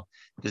paddle,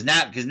 because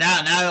now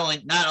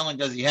not only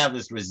does he have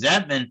this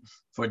resentment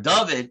for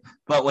David,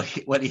 but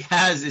what he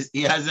has is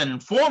he has an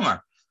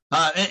informer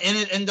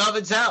in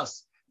David's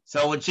house.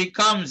 So when she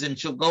comes and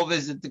she'll go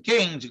visit the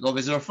king, she'll go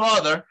visit her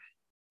father,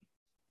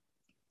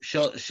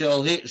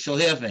 she'll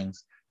hear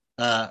things,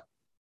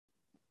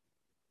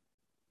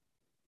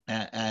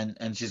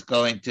 and she's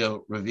going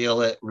to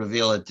reveal it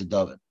to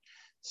David.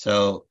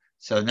 So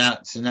now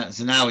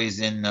he's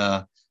in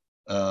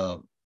now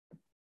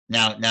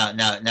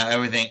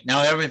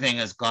everything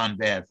has gone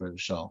bad for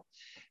Shaul.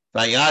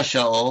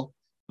 Vayashaol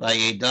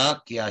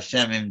vayeda ki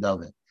Hashem im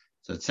David.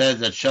 So it says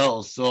that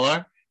Shaul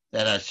saw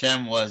that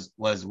Hashem was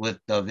with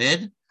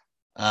David.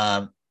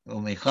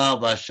 Umichal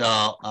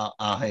bashal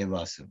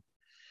ahevasu.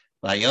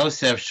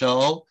 Vayosef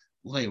Shaul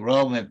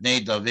le'ro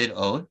mipnei David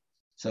od.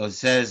 So it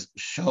says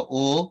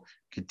Shaul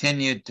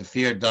continued to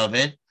fear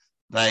David.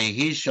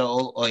 Vayihi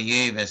Shaul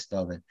oyev es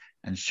David.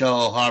 And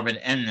Shaul harbored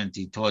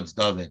enmity towards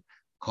David.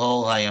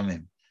 Kol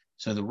hayamim.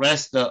 So the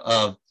rest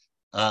of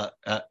so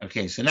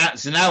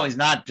now he's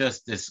not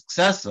just the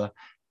successor,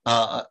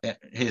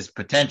 his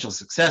potential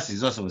successor.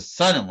 He's also his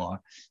son-in-law,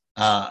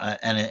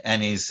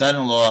 and he's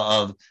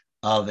son-in-law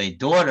of a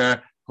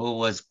daughter who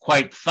was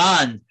quite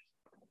fond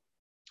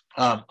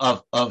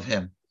of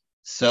him.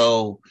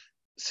 So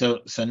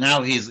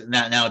now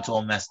now it's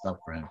all messed up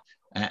for him,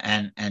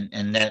 and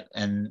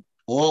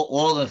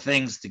all the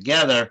things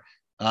together.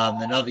 The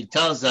Navi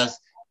tells us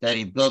that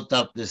he built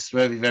up this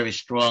very, very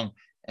strong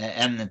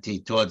enmity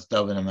towards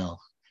David HaMelech,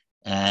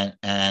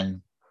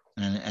 and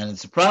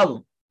it's a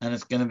problem, and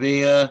it's going to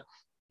be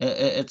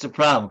it's a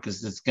problem,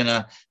 because it's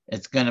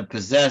gonna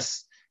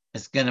possess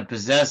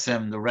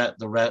him the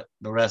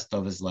rest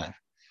of his life.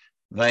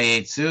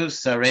 Vayetzu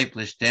sarei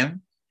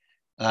plishtim,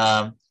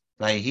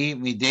 vayhi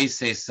midei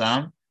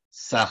seisam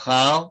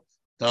sachal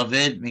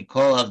David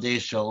mikol avdei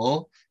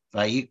Shaul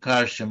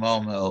vayikar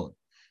shemo meod.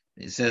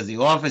 It says the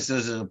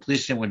officers of the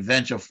Plishtim would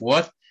venture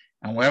forth,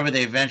 and wherever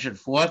they ventured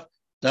forth,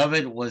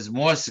 David was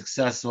more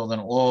successful than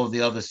all of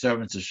the other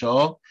servants of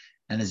Shaul,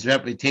 and his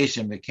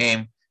reputation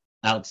became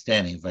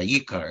outstanding.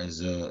 Vayikar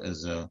is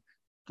a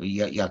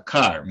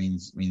yakar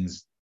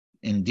means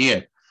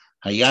endeared.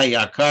 Haya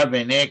yakar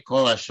b'nei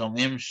kol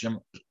hashomim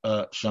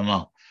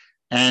shamo.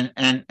 And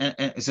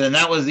so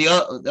that was the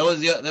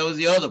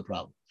other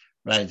problem,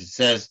 right? It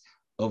says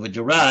over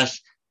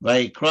Jerash,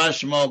 Vayikra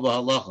Shemo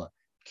b'halacha.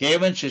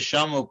 Kevan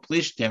sheshamu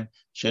plishtim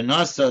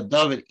shenasa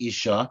David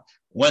isha.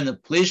 When the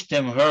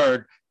plishtim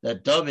heard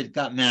that David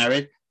got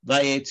married,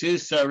 Vayetu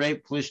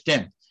sarei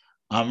plishtim.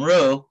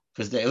 Amru,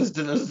 because this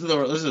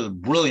is a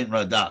brilliant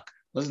radak.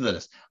 Listen to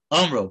this.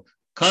 Amru,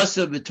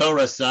 kasa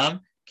b'torah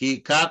sam ki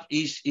kap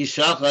isha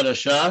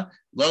chadasha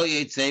lo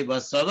yetzei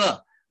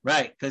basava.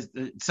 Right, because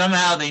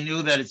somehow they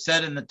knew that it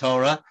said in the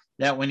Torah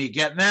that when you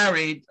get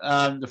married,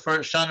 the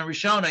first Shana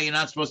Rishona, you're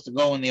not supposed to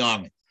go in the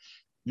army.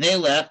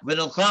 Nelech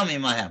v'nilchami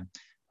mahem.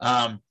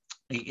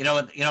 You know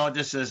what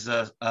this is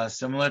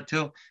similar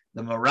to?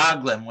 The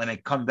Meraglim, when they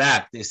come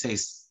back, they say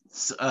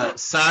Sar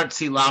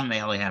Tzilam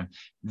Me'alehem.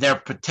 Their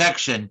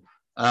protection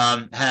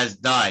has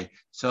died.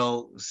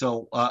 So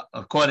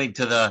according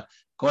to the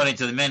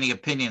many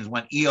opinions,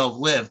 when Eov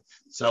lived.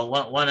 So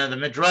one of the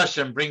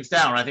Midrashim brings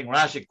down, I think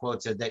Rashi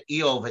quotes it, that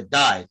Eov had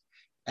died,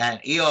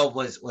 and Eov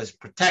was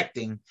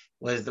protecting,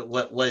 was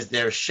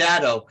their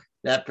shadow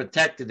that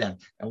protected them,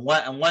 and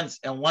once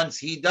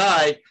he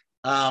died,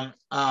 so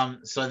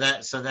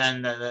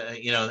then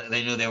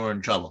they knew they were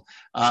in trouble.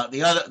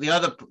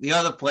 The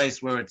other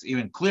place where it's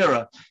even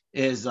clearer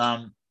is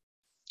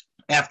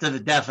after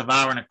the death of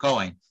Aaron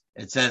HaKohen.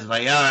 It says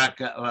Vayar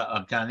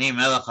Kanim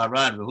Melech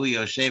Harad V'hu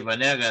Yoshev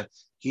V'Negev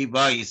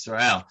Kiba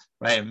Yisrael,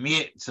 right?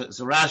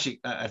 So Rashi,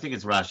 I think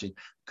it's Rashi,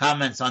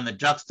 comments on the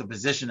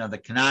juxtaposition of the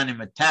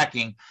Canaanim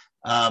attacking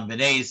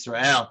Bnei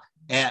Yisrael,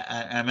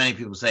 and many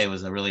people say it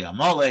was really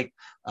Amalek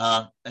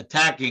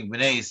attacking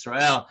Bnei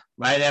Yisrael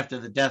right after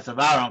the death of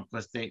Aaron,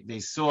 because they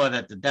saw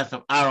that the death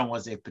of Aaron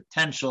was a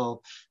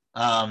potential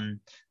a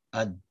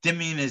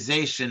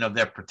demonization of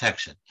their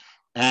protection.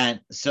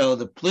 And so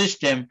the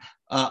Plishtim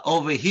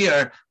over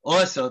here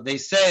also, they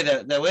say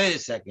that wait a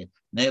second,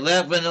 we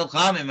have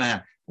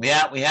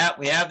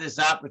this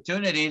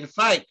opportunity to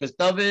fight because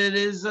David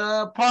is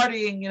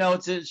partying.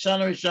 It's a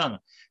Shana Rishana.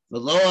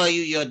 V'lo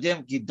hayu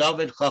yodim ki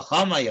David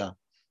chachamaya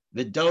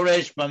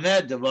v'doresh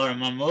bamed devar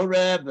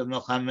mamure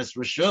b'mechames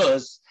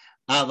rishus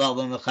aval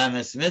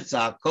b'mechames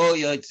mitzah kol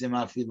yotzim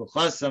afilu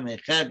chasam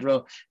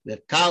echedro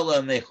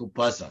v'kala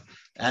mechupasam.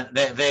 And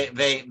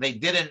they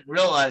didn't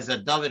realize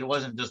that David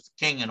wasn't just a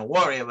king and a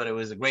warrior, but it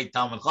was a great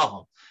Talmid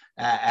Chacham.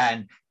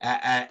 And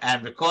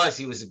because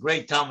he was a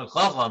great Talmid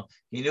Chacham,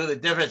 he knew the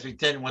difference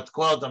between what's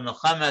called a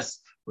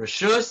Mechames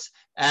Rishus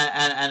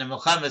and a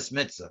Mechames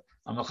Mitzvah.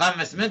 A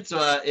Mechames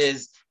Mitzvah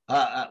is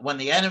when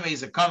the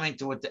enemies are coming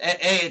to it.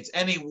 It's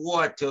any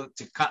war to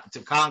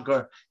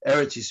conquer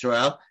Eretz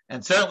Yisrael,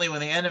 and certainly when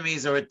the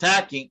enemies are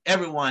attacking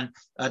everyone,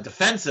 a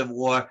defensive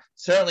war,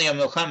 certainly a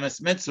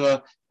Mechames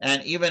Mitzvah.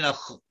 And even a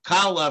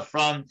kala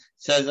from,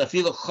 says,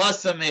 afilu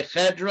chasa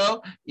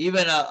mechedro,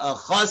 even a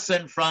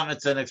chasen from,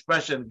 it's an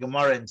expression,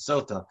 Gemara in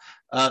Sota,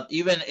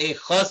 even a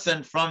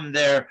chasen from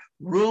their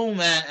room,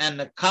 and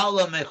the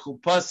kala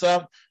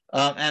mechupasa,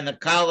 and the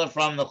kala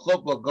from the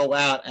chuppah go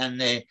out and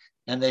they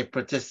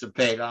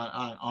participate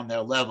on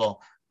their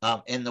level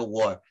in the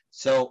war.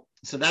 So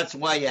that's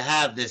why you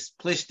have this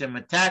Plishtim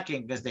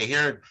attacking, because they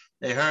heard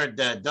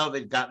that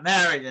David got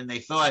married, and they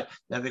thought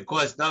that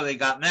because David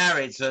got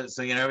married, so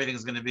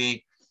everything's going to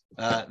be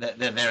that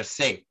they're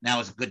safe. Now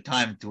it's a good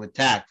time to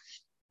attack,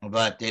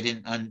 but they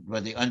didn't.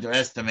 But they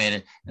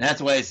underestimated, and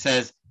that's why it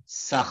says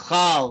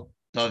Sachal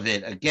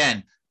David.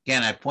 Again,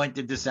 I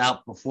pointed this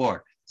out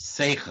before.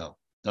 Seichel.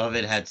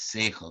 David had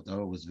seichel.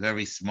 David was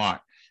very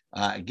smart.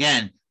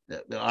 Again,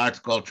 the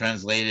article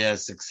translated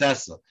as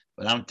successor.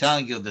 But I'm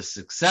telling you, the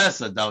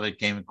success of David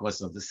came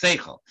because of the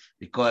seichel,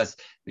 because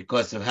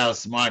of how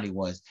smart he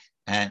was,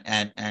 and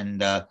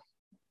that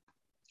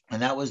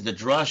was the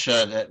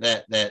drasha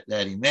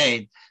that he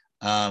made,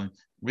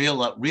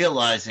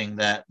 realizing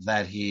that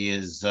he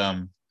is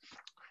that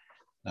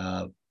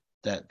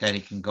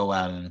he can go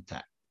out and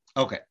attack.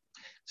 Okay,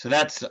 so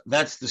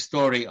that's the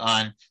story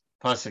on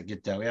Pasuk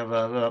Gittel. We have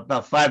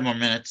about 5 more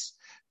minutes,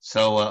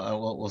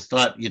 so we'll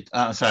start.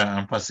 On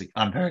Pasuk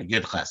on Perek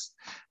Yudches.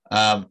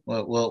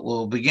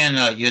 We'll begin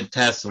Yud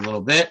Tes a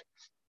little bit,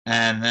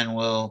 and then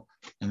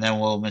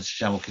Mr.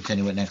 Shem will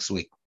continue it next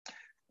week.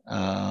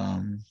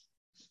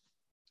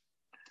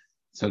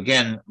 So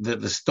again,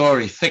 the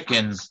story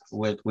thickens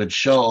with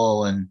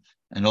Shaul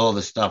and all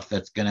the stuff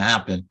that's going to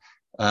happen.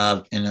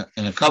 In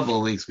a couple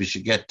of weeks, we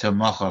should get to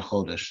Machar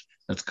Chodesh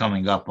that's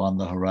coming up on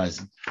the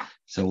horizon.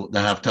 So the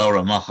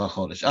Haftorah Machar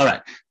Chodesh. All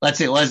right, let's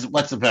see. What's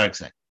the parak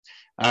say?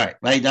 All right,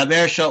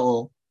 Vayidaber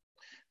Shaul.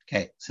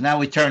 Okay, so now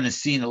we turn the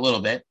scene a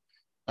little bit.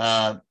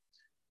 El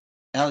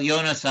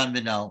Yonatan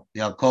beno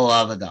Yal Kol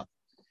Avadam.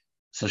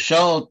 So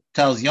Shaul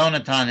tells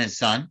Yonatan his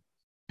son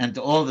and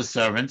to all the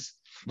servants,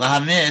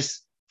 Lahamis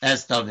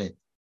es David.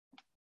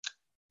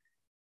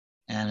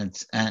 And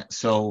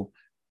so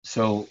this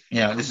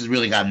has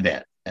really gotten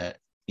bad.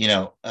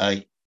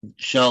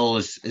 Shaul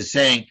is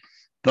saying,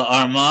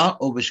 Ba'arma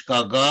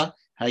ubishkaga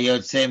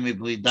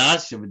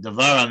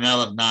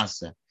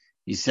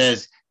He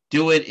says,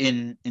 do it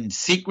in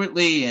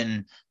secretly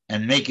and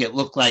make it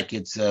look like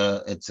it's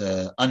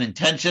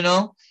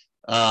unintentional,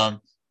 and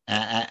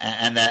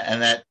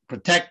that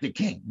protect the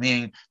king.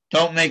 Meaning,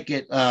 don't make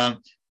it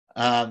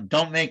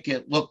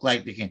look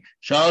like the king.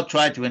 Shaul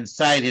tried to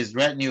incite his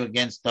retinue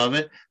against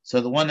David,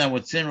 so the one that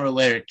would sooner or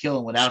later kill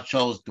him without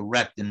Shaul's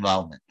direct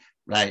involvement.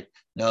 Right?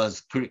 Now,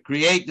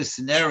 create the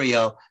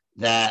scenario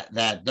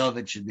that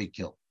David should be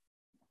killed.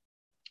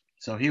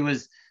 So he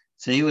was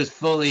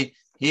fully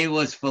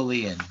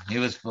in.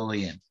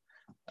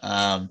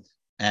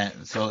 And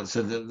so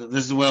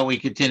this is where we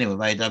continue.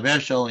 Vayidaber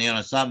Shaul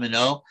Yonasan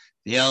mino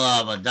v'el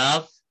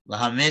avadav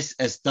lahamis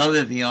es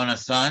David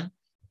v'Yonasan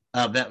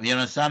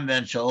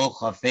ben Shaul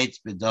chafetz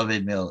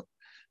b'David mil.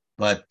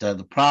 But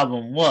the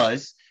problem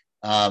was,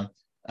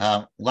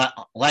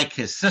 like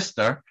his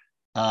sister,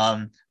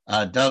 I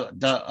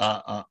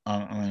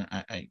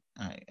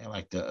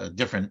liked a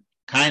different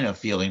kind of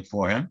feeling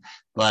for him,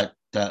 but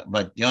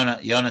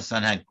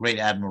Yonasan had great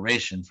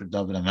admiration for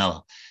David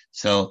HaMelech.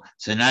 So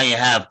now you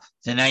have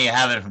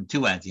it from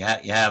two ends. You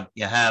have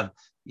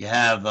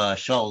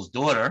Shaul's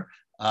daughter,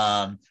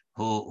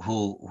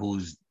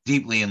 who's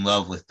deeply in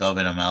love with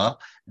David HaMelech,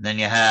 and then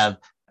you have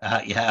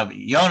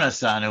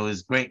Yonasan, who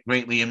is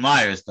greatly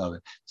admires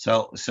David.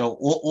 So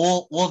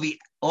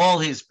all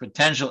his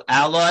potential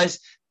allies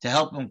to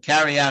help him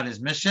carry out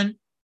his mission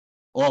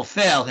all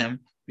fail him,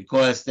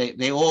 because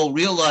they all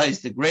realize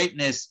the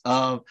greatness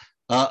of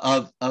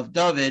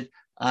David,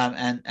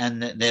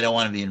 and they don't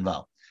want to be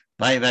involved.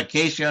 So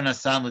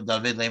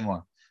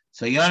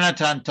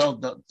Yonatan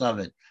told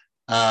David,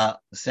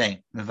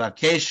 saying, so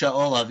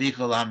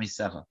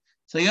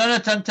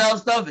Yonatan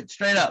tells David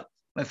straight up,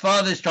 my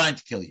father is trying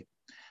to kill you.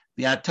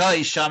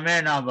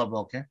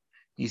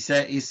 He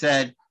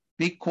said,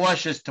 be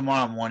cautious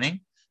tomorrow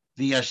morning.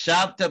 And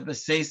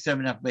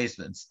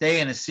stay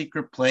in a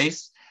secret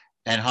place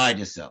and hide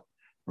yourself.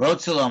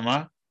 Remember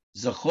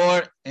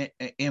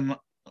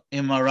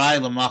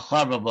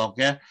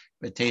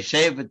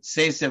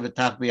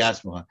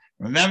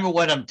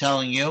what I'm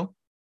telling you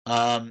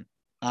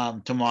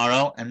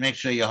tomorrow, and make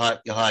sure you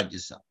hide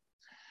yourself.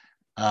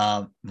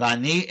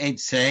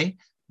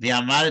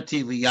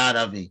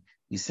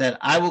 He said,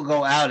 I will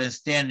go out and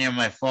stand near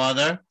my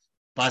father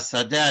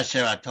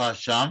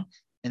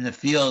in the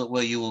field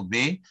where you will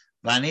be,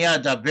 and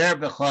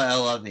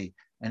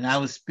I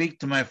will speak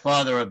to my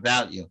father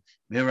about you.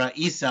 And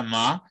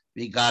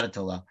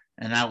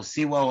I will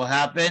see what will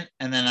happen,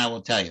 and then I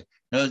will tell you.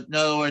 In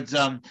other words,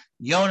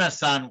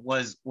 Yonasan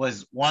was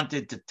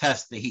wanted to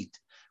test the heat,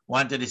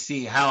 wanted to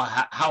see how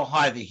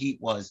high the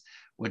heat was,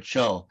 would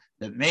show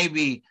that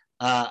maybe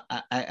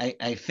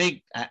I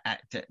think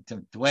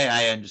the way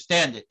I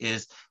understand it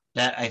is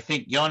that I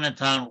think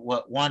Yonatan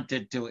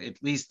wanted to,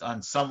 at least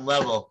on some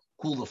level,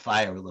 cool the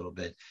fire a little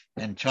bit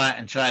and try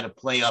to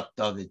play up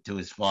David to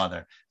his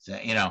father. So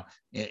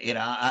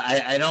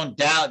I don't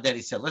doubt that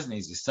he said, listen,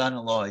 he's his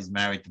son-in-law, he's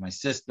married to my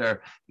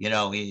sister, he's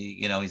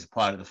a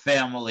part of the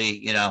family,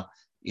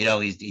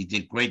 he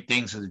did great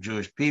things for the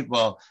Jewish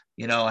people,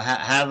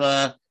 have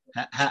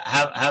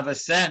a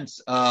sense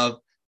of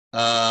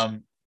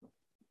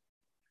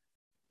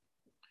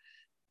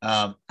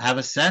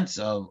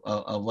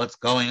what's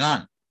going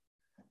on.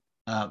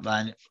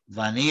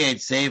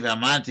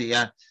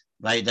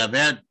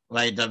 Vayidaber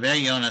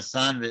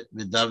Yonasan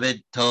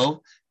v'David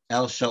Tov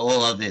el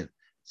Shaul Aviv.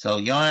 So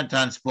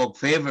Yonatan spoke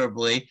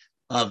favorably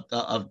of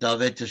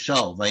David to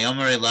Shaul.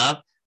 Vayomer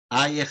elav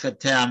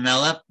ayechateh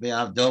hamelech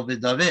be'avdo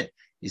b'David.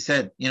 He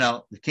said,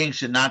 the king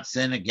should not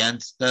sin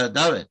against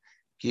David.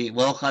 Ki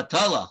lo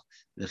chatalach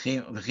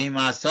v'chi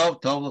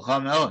ma'asov tov l'cha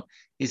me'od.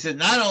 He said,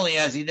 not only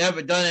has he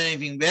never done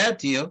anything bad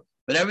to you,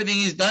 but everything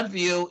he's done for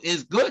you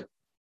is good.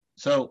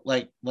 So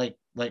like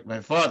my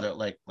father,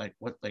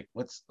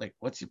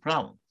 what's your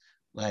problem?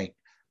 I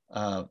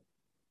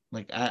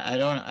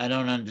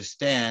don't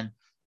understand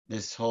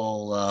this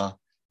whole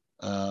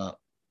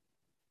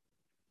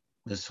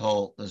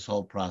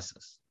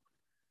process.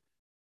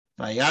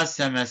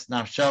 Vayasem es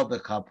nafsho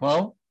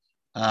b'kapo,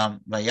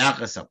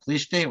 vayachas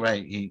aplishti.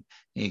 Right? He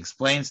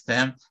explains to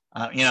him.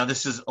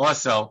 This is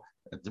also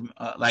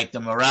like the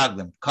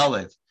Meraglim,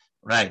 Kalev,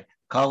 right?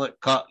 When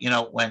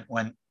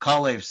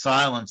Kalev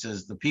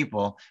silences the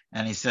people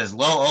and he says,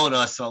 Lo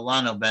oda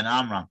salano ben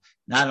Amram.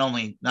 Not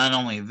only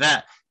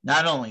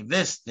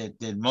this did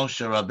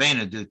Moshe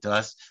Rabbeinu do to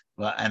us,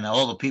 and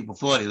all the people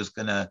thought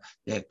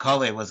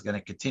Kalev was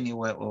gonna continue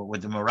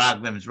with the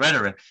Meraglim's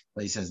rhetoric,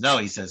 but he says no.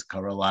 He says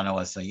Karolano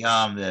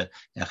asayam, the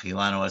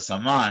Echilano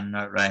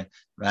asaman, right.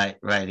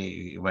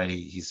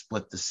 He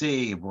split the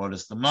sea. He brought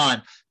us the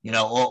man.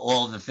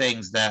 All the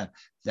things that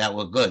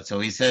were good. So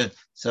he said.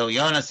 So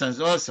Yonasan's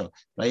also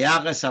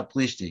Vayachas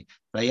haplishti,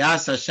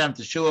 Vayas Hashem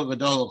Teshua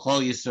Gadol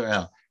L'Chol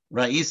Yisrael,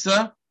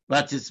 Ra'isa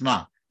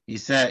Batitzma. He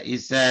said,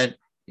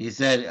 you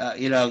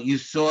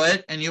saw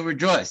it and you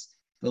rejoiced.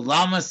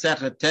 V'lama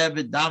sechateh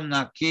b'dam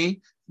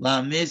naki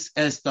lamis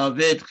es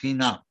David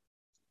chinam.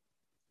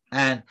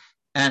 And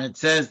it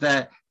says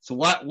that So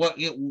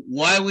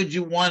why would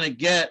you want to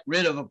get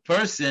rid of a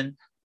person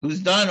who's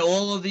done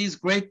all of these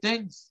great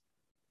things?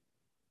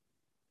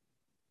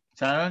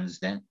 So I don't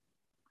understand.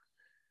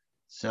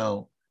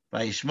 So,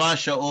 Vayishma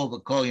Shaul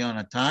v'kol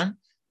Yonatan,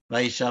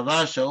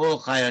 Vayishava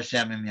Shaul Chai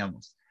Hashem im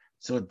Yamus.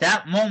 So at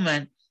that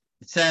moment,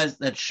 it says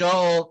that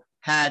Shaul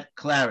had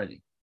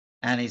clarity,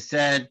 and he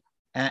said,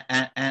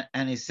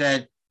 and he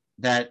said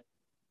that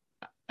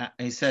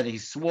he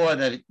swore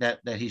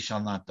that he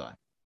shall not die.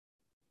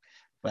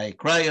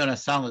 Vayikra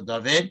Yonasan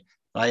l'David,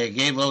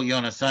 Vayagelo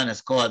Yonasan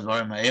es kol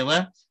advarim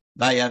ha'eleh,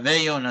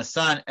 Vayave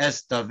Yonasan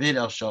es David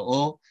el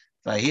Shaul,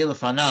 Vahi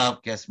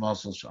lefanav kesmol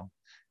shel.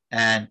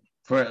 And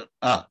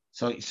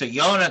so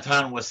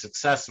Yonatan was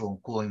successful in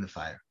cooling the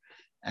fire,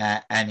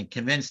 and he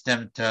convinced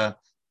him to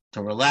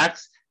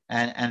relax.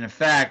 And in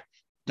fact,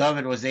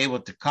 David was able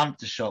to come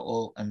to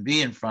Shaul and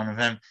be in front of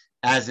him,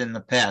 as in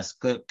the past.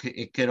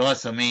 It could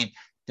also mean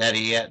that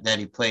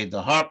he played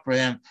the harp for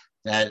him,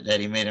 that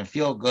he made him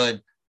feel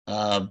good.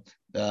 But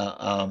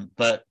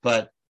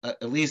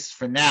at least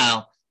for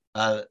now,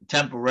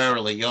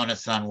 temporarily,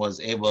 Yonasan was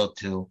able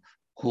to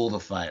cool the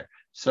fire.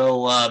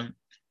 So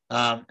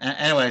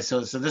anyway,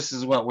 so this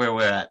is where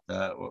we're at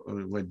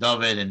with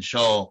David and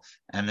Shaul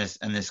and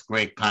this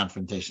great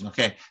confrontation.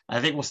 Okay,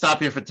 I think we'll stop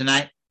here for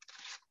tonight.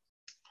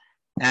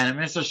 And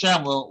in Mr.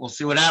 Hashem, we'll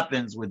see what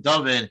happens with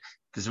David,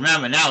 because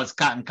remember, now it's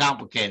gotten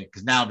complicated,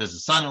 because now there's a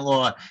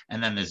son-in-law,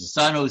 and then there's a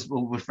son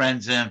who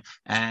befriends him,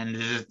 and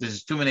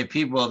there's too many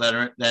people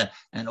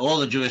and all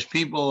the Jewish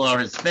people are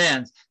his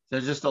fans.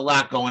 There's just a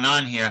lot going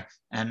on here,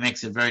 and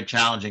makes it very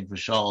challenging for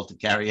Shaul to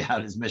carry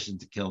out his mission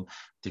to kill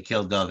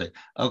David.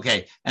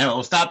 Okay, anyway,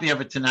 we'll stop here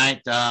for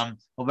tonight.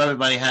 Hope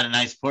everybody had a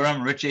nice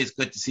Purim. Richie, it's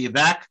good to see you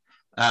back.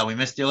 We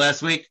missed you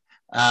last week.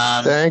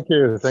 Thank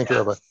you,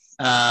 Rabbi.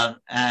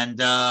 And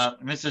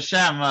Mr.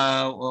 Shem,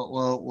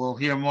 we'll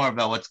hear more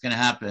about what's going to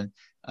happen.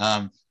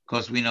 Of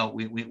course, we know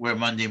we're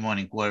Monday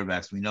morning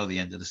quarterbacks. We know the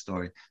end of the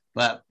story.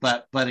 But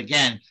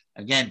again,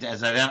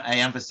 as I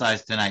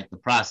emphasized tonight, the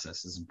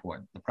process is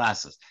important. The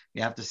process.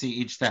 You have to see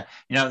each step.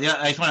 I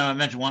just want to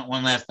mention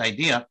one last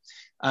idea.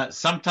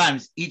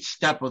 Sometimes each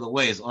step of the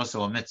way is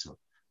also a mitzvah.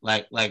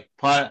 Like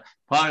part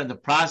of the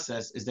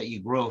process is that you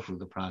grow through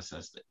the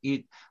process.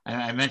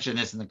 I mentioned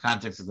this in the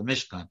context of the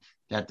Mishkan,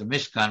 that the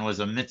Mishkan was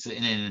a mitzvah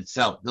in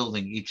itself,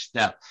 building each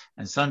step.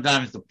 And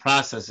sometimes the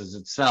process is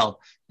itself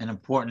an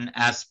important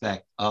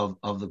aspect of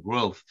the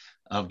growth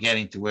of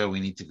getting to where we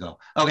need to go.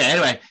 Okay,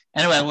 anyway,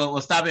 we'll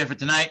stop here for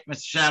tonight,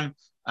 Mr. Shem.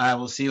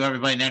 We'll see you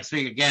everybody next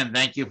week. Again,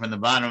 thank you from the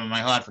bottom of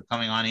my heart for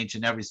coming on each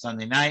and every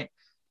Sunday night.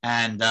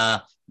 And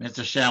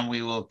Mr. Shem,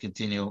 we will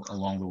continue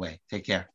along the way. Take care.